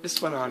 Got light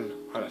this one on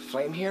a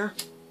flame here.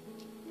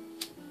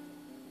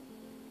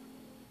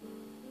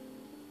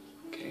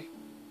 Okay.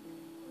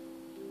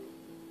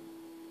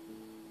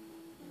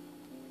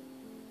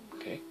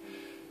 Okay.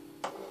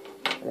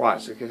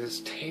 Watch, you can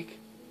just take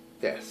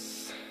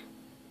this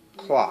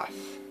cloth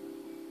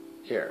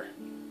here.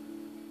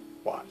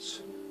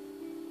 Watch.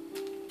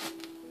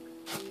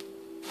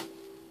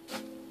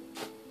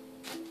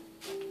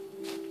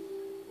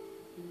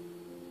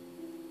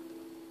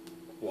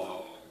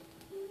 Whoa.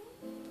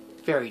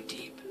 Very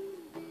deep.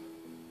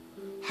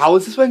 How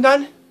is this one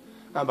done?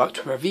 I'm about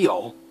to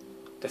reveal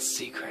the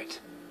secret.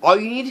 All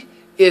you need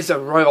is a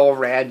royal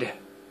red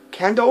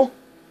candle.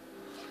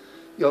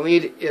 You'll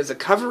need is a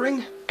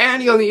covering,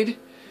 and you'll need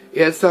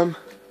is some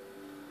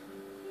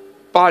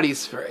body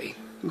spray,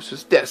 which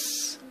is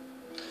this.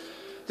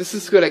 This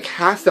is going to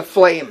cast a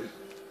flame.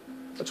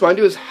 What you want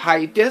to do is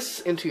hide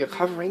this into your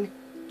covering,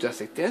 just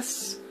like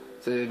this,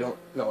 so they don't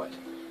know it.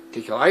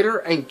 Take your lighter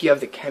and give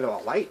the candle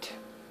a light,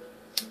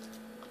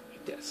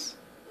 like this.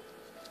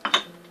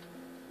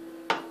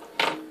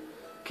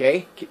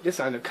 Okay, keep this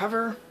on the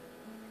cover.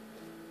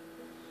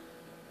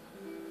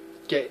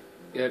 Get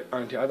it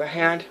onto the other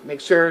hand. Make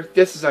sure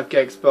this is not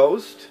get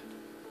exposed.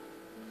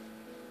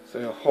 So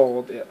you'll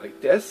hold it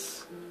like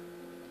this.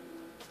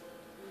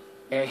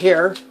 And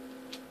here,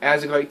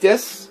 as you go like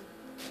this,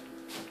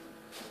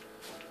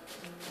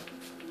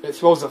 it's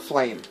supposed to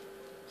flame.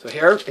 So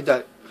here, it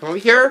does. From over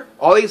here,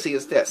 all you see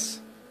is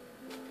this.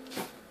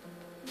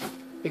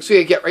 Make sure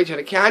you get right to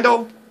the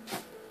candle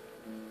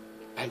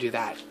and do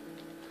that.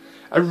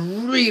 A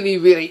really,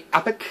 really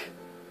epic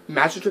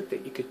magic trick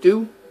that you could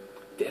do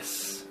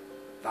this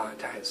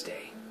Valentine's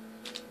Day.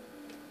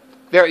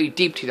 Very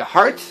deep to the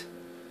heart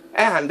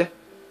and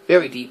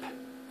very deep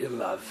in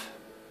love.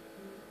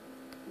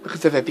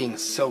 Because of it being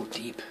so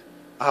deep,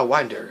 I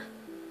wonder,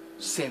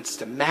 since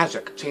the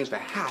magic changed my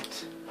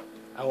hat,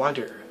 I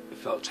wonder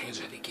if it'll change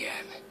it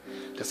again.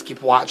 Just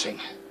keep watching.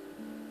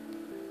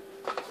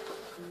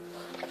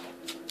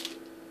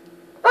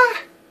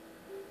 Ah!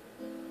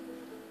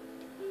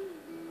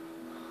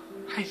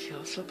 I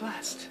feel so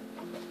blessed.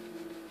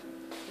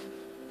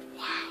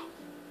 Wow.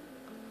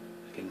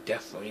 I can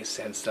definitely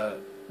sense that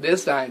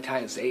this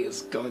Valentine's Day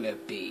is going to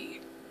be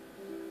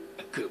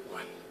a good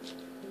one.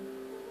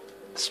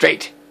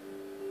 Straight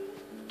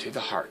to the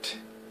heart.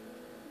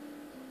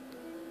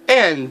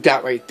 And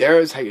that right there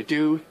is how you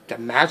do the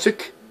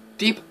magic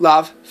deep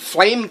love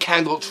flame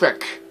candle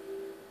trick.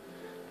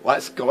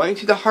 What's going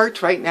to the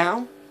heart right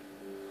now?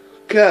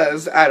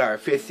 Because at our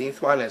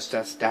 15th one is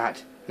just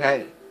that.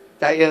 That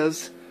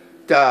is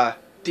the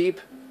deep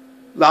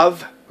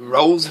love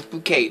rose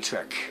bouquet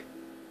trick.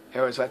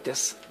 Here is what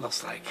this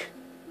looks like.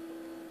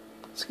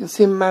 So you can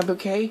see my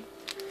bouquet.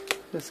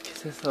 Just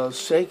give this a little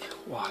shake.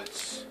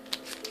 Watch.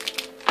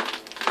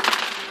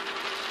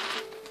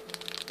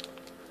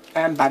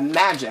 And by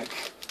magic,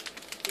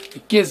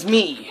 it gives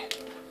me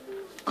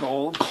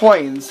gold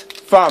coins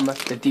from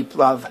the Deep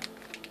Love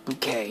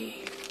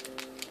Bouquet.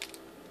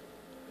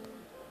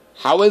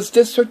 How is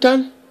this trick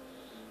done?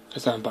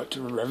 Because I'm about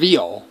to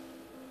reveal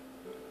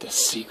the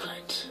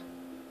secret.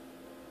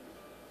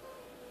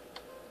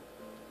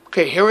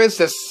 Okay, here is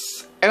the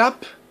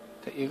setup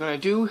that you're going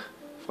to do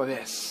for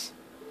this.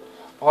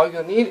 All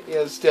you'll need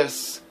is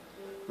this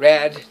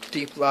red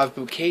Deep Love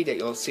Bouquet that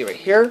you'll see right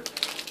here.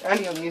 And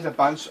you'll need a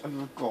bunch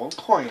of gold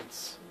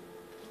coins.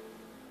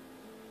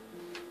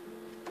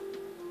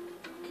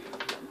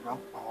 Okay, I'll rub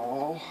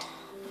all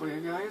for you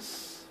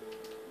guys.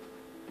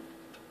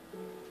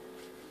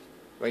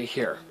 Right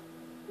here.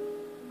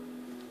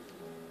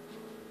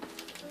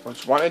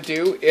 What you want to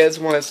do is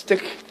want to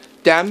stick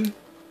them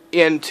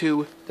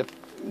into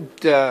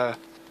the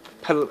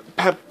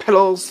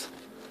petals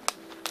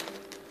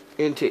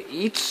into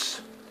each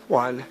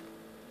one.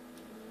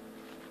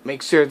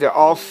 Make sure they're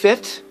all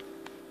fit.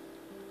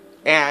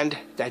 And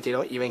that they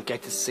don't even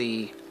get to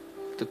see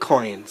the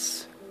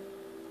coins.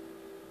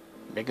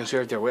 Making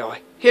sure they're well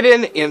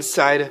hidden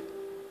inside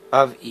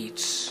of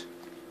each.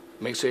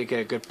 Make sure you get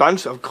a good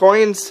bunch of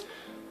coins.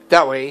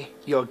 That way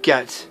you'll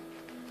get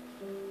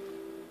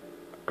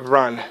a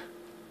run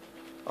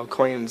of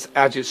coins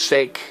as you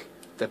shake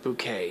the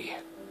bouquet.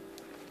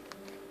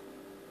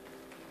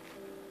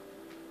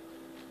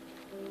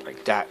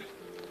 Like that.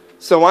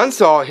 So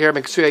once all here,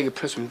 make sure you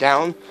push them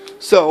down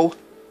so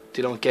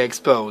they don't get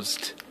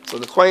exposed. So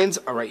the coins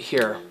are right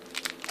here.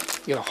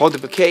 You're going to hold the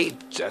bouquet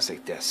just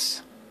like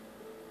this.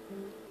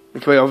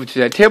 Make your way over to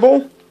that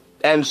table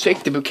and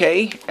shake the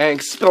bouquet and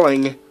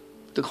expelling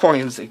the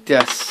coins like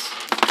this.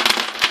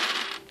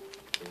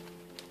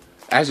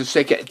 As you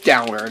shake it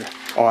downward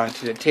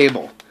onto the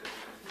table.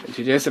 And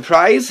to their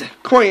surprise,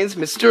 coins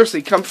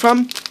mysteriously come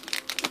from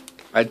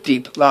a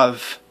Deep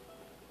Love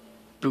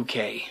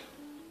Bouquet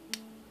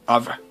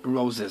of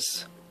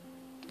roses.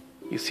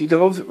 You see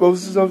those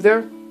roses over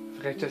there?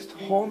 I just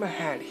hold my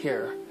hand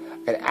here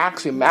and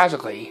actually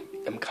magically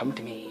them come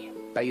to me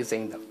by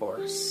using the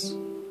force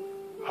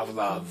of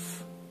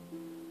love.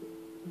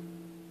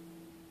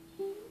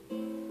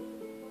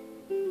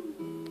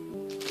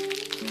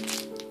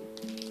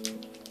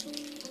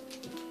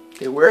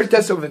 They were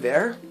just over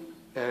there,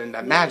 and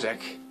that magic,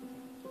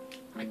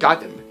 I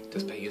got them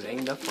just by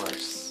using the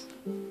force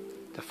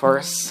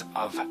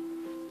of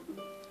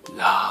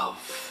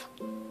love.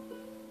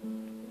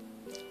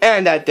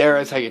 And that there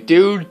is how you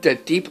do the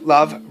Deep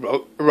Love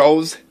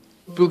Rose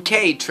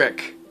Bouquet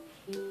trick.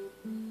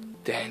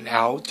 Then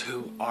now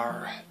to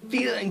our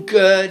Feeling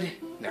Good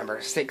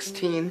number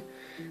 16.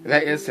 And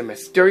that is the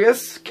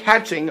Mysterious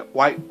Catching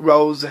White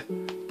Rose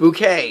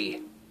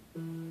Bouquet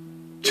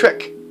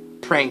trick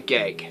prank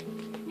gag.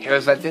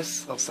 Here's what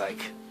this looks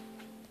like.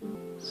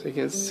 So you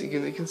can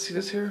see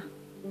this here.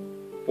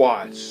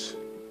 Watch.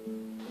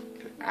 You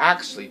can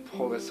actually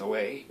pull this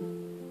away.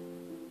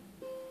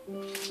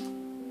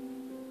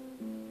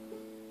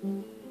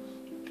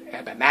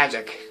 And by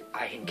magic,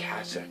 I can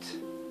catch it.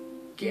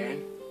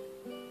 Again.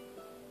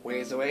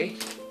 Ways away.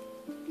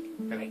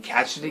 And I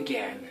catch it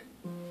again.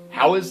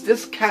 How is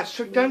this catch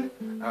trick done?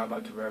 I'm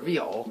about to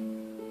reveal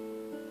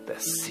the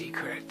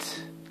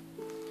secret.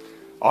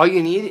 All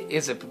you need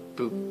is a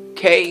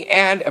bouquet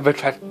and a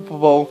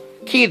retractable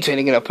keychain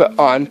you're going to put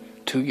on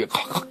to your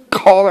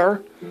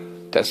collar.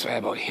 That's right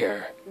about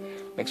here.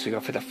 Make sure you go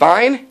for the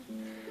fine.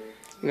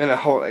 You're going to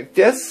hold it like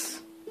this.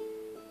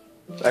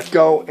 Let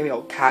go and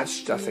it'll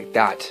catch just like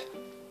that.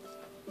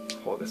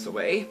 Hold this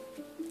away.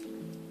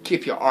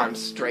 Keep your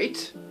arms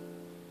straight.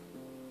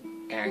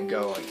 And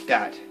go like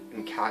that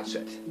and catch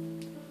it.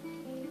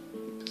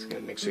 Just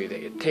going to make sure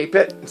that you tape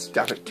it and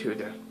stuff it to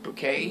the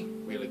bouquet.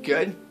 Really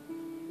good.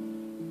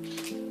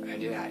 And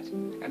do that.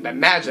 And by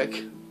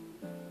magic,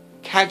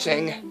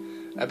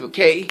 catching a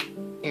bouquet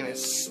in a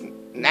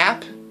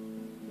snap,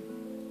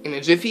 in a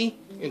jiffy,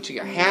 into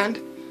your hand,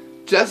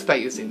 just by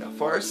using the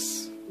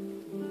force.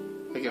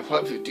 You can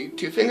hold up with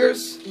two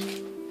fingers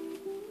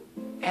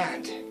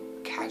and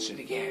catch it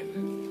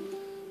again.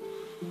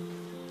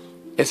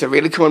 It's a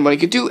really cool one you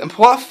can do and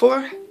pull off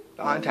for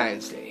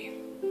Valentine's Day.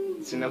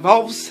 It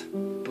involves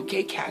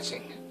bouquet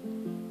catching.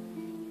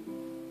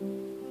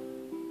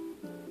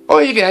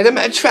 Or you can have them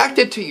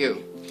attracted to you.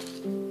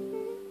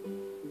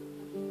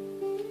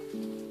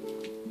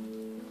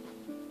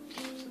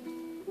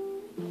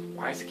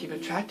 Why does it keep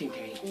attracting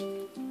to me?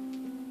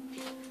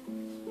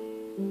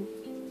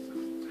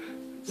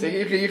 So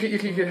you can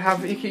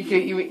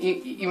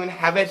even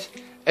have it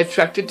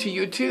attracted to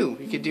you too.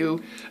 You could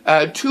do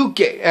a two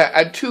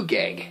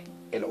gag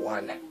in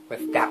one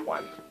with that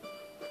one.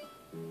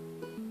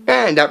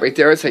 And that right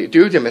there is how you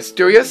do the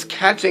Mysterious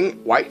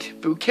Catching White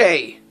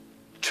Bouquet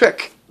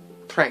trick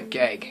prank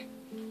gag.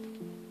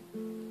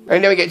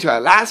 And then we get to our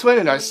last one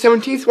and our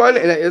 17th one,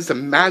 and that is the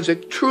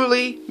Magic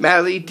Truly,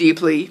 Madly,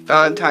 Deeply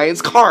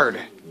Valentine's card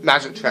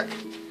magic trick.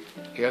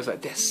 Here's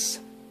what this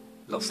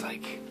looks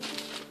like.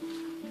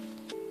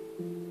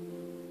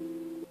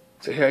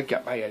 So here I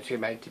got my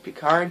DP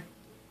card,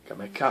 got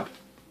my cup.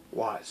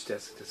 Watch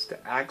this. This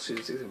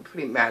actually is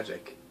pretty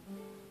magic.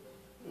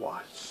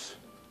 Watch.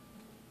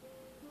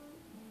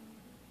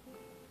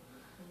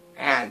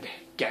 And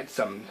get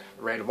some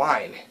red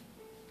wine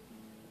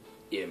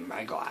in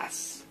my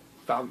glass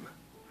from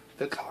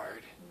the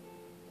card.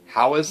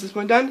 How is this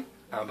one done?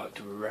 I'm about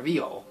to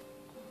reveal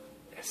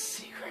a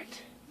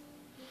secret.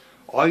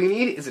 All you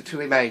need is a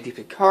truly Madly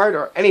DP card,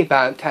 or any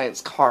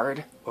Valentine's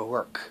card will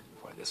work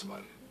for this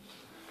one.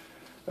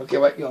 Okay,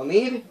 what you'll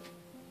need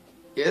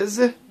is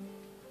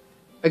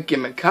a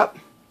gimmick cup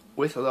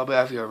with a little bit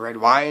of your red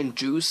wine,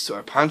 juice,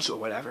 or punch, or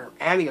whatever.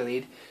 And you'll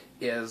need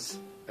is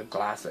a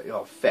glass that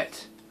you'll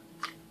fit.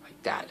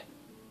 Like that.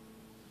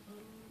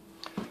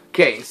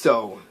 Okay,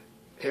 so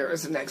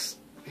here's the next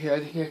here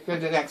are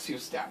the next few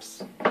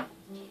steps.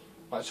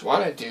 What you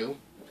want to do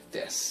with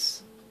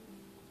this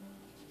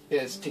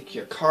is take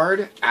your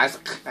card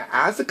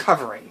as a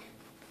covering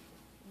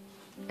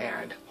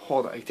and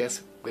hold it like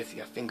this with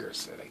your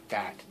fingers, like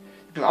that.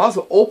 You can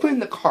also open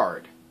the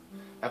card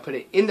and put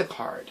it in the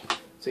card.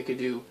 So you can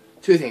do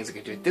two things. You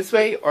can do it this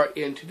way or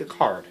into the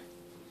card.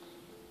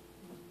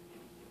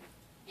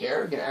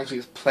 Here, you can actually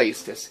just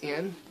place this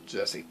in,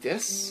 just like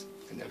this,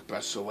 and then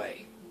brush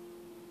away.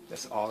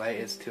 That's all that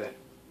is to it.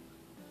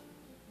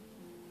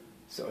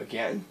 So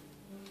again,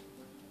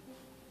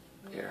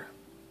 here,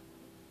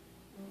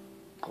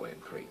 go in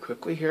pretty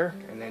quickly here,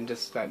 and then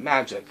just that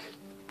magic,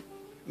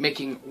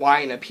 making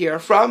wine appear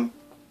from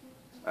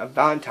a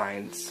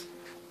Valentine's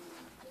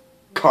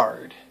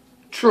card.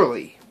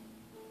 Truly,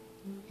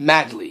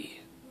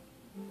 madly,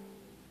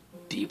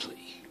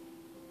 deeply.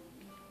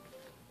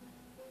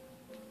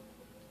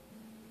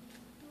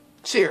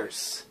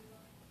 Cheers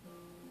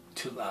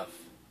to love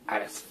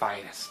at its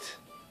finest.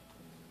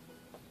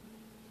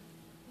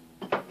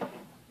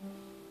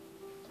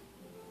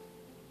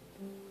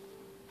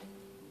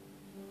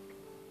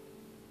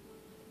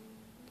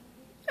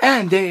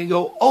 And there you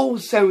go, all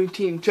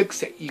 17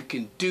 tricks that you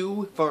can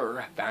do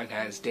for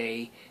Valentine's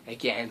Day.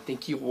 Again,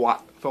 thank you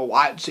for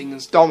watching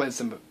installments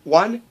number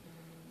 1,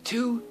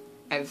 2,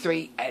 and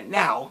 3, and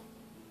now,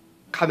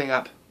 coming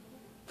up,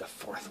 the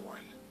 4th one.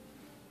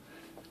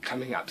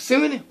 Coming up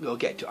soon, we'll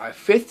get to our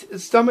 5th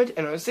installment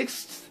and our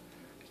 6th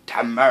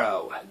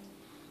tomorrow.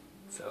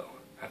 So,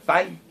 have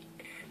fun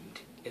and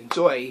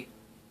enjoy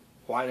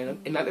one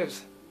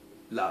another's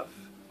love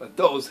with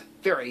those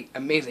very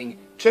amazing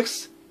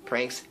tricks,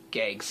 pranks,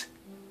 gags,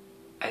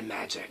 and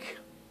magic.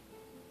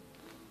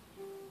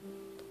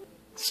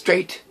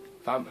 straight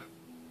from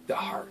the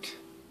heart.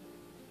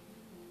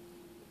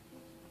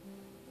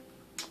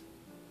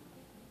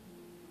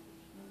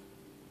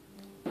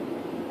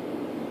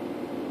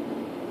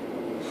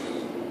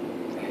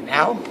 And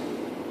now,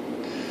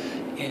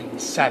 in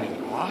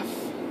signing off,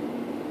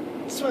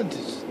 I just wanted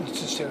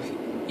to share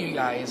with you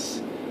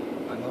guys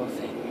one little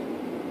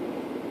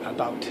thing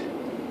about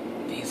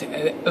these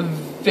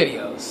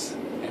videos,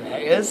 and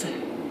that is,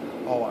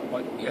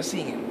 what you're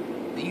seeing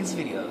in these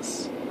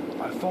videos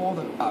are full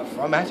of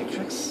romantic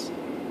tricks,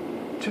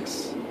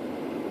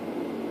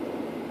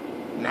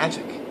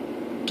 magic,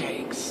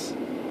 gags,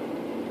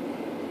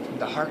 from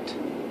the heart,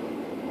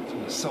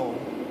 from the soul,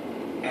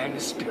 and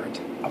the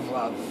spirit of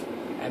love,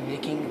 and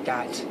making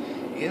that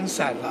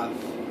inside love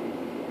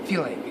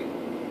feeling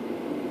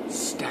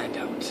stand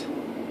out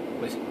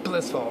with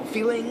blissful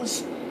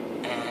feelings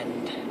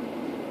and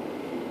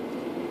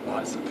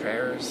lots of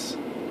prayers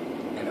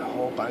and a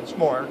whole bunch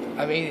more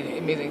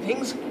amazing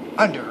things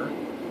under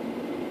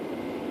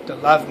the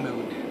love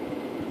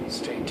moon,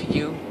 straight to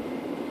you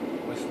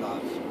with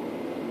love.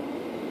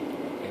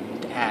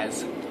 And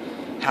as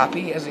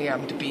happy as I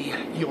am to be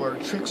your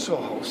trick show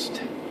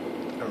host,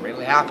 I'm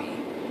really happy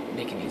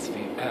making these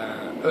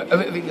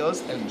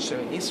videos and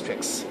sharing these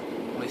tricks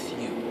with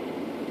you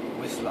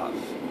with love.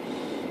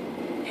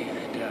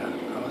 And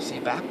I'll see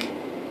you back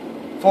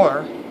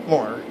for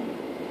more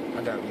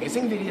other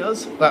amazing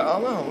videos, let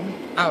alone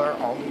our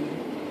own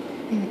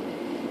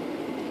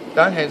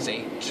Don has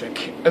a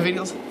trick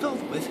videos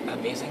filled with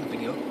amazing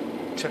video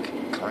trick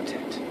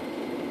content.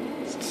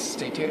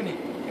 Stay tuned,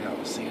 and I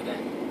will see you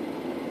then.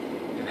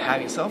 And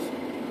have yourself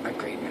a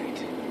great night.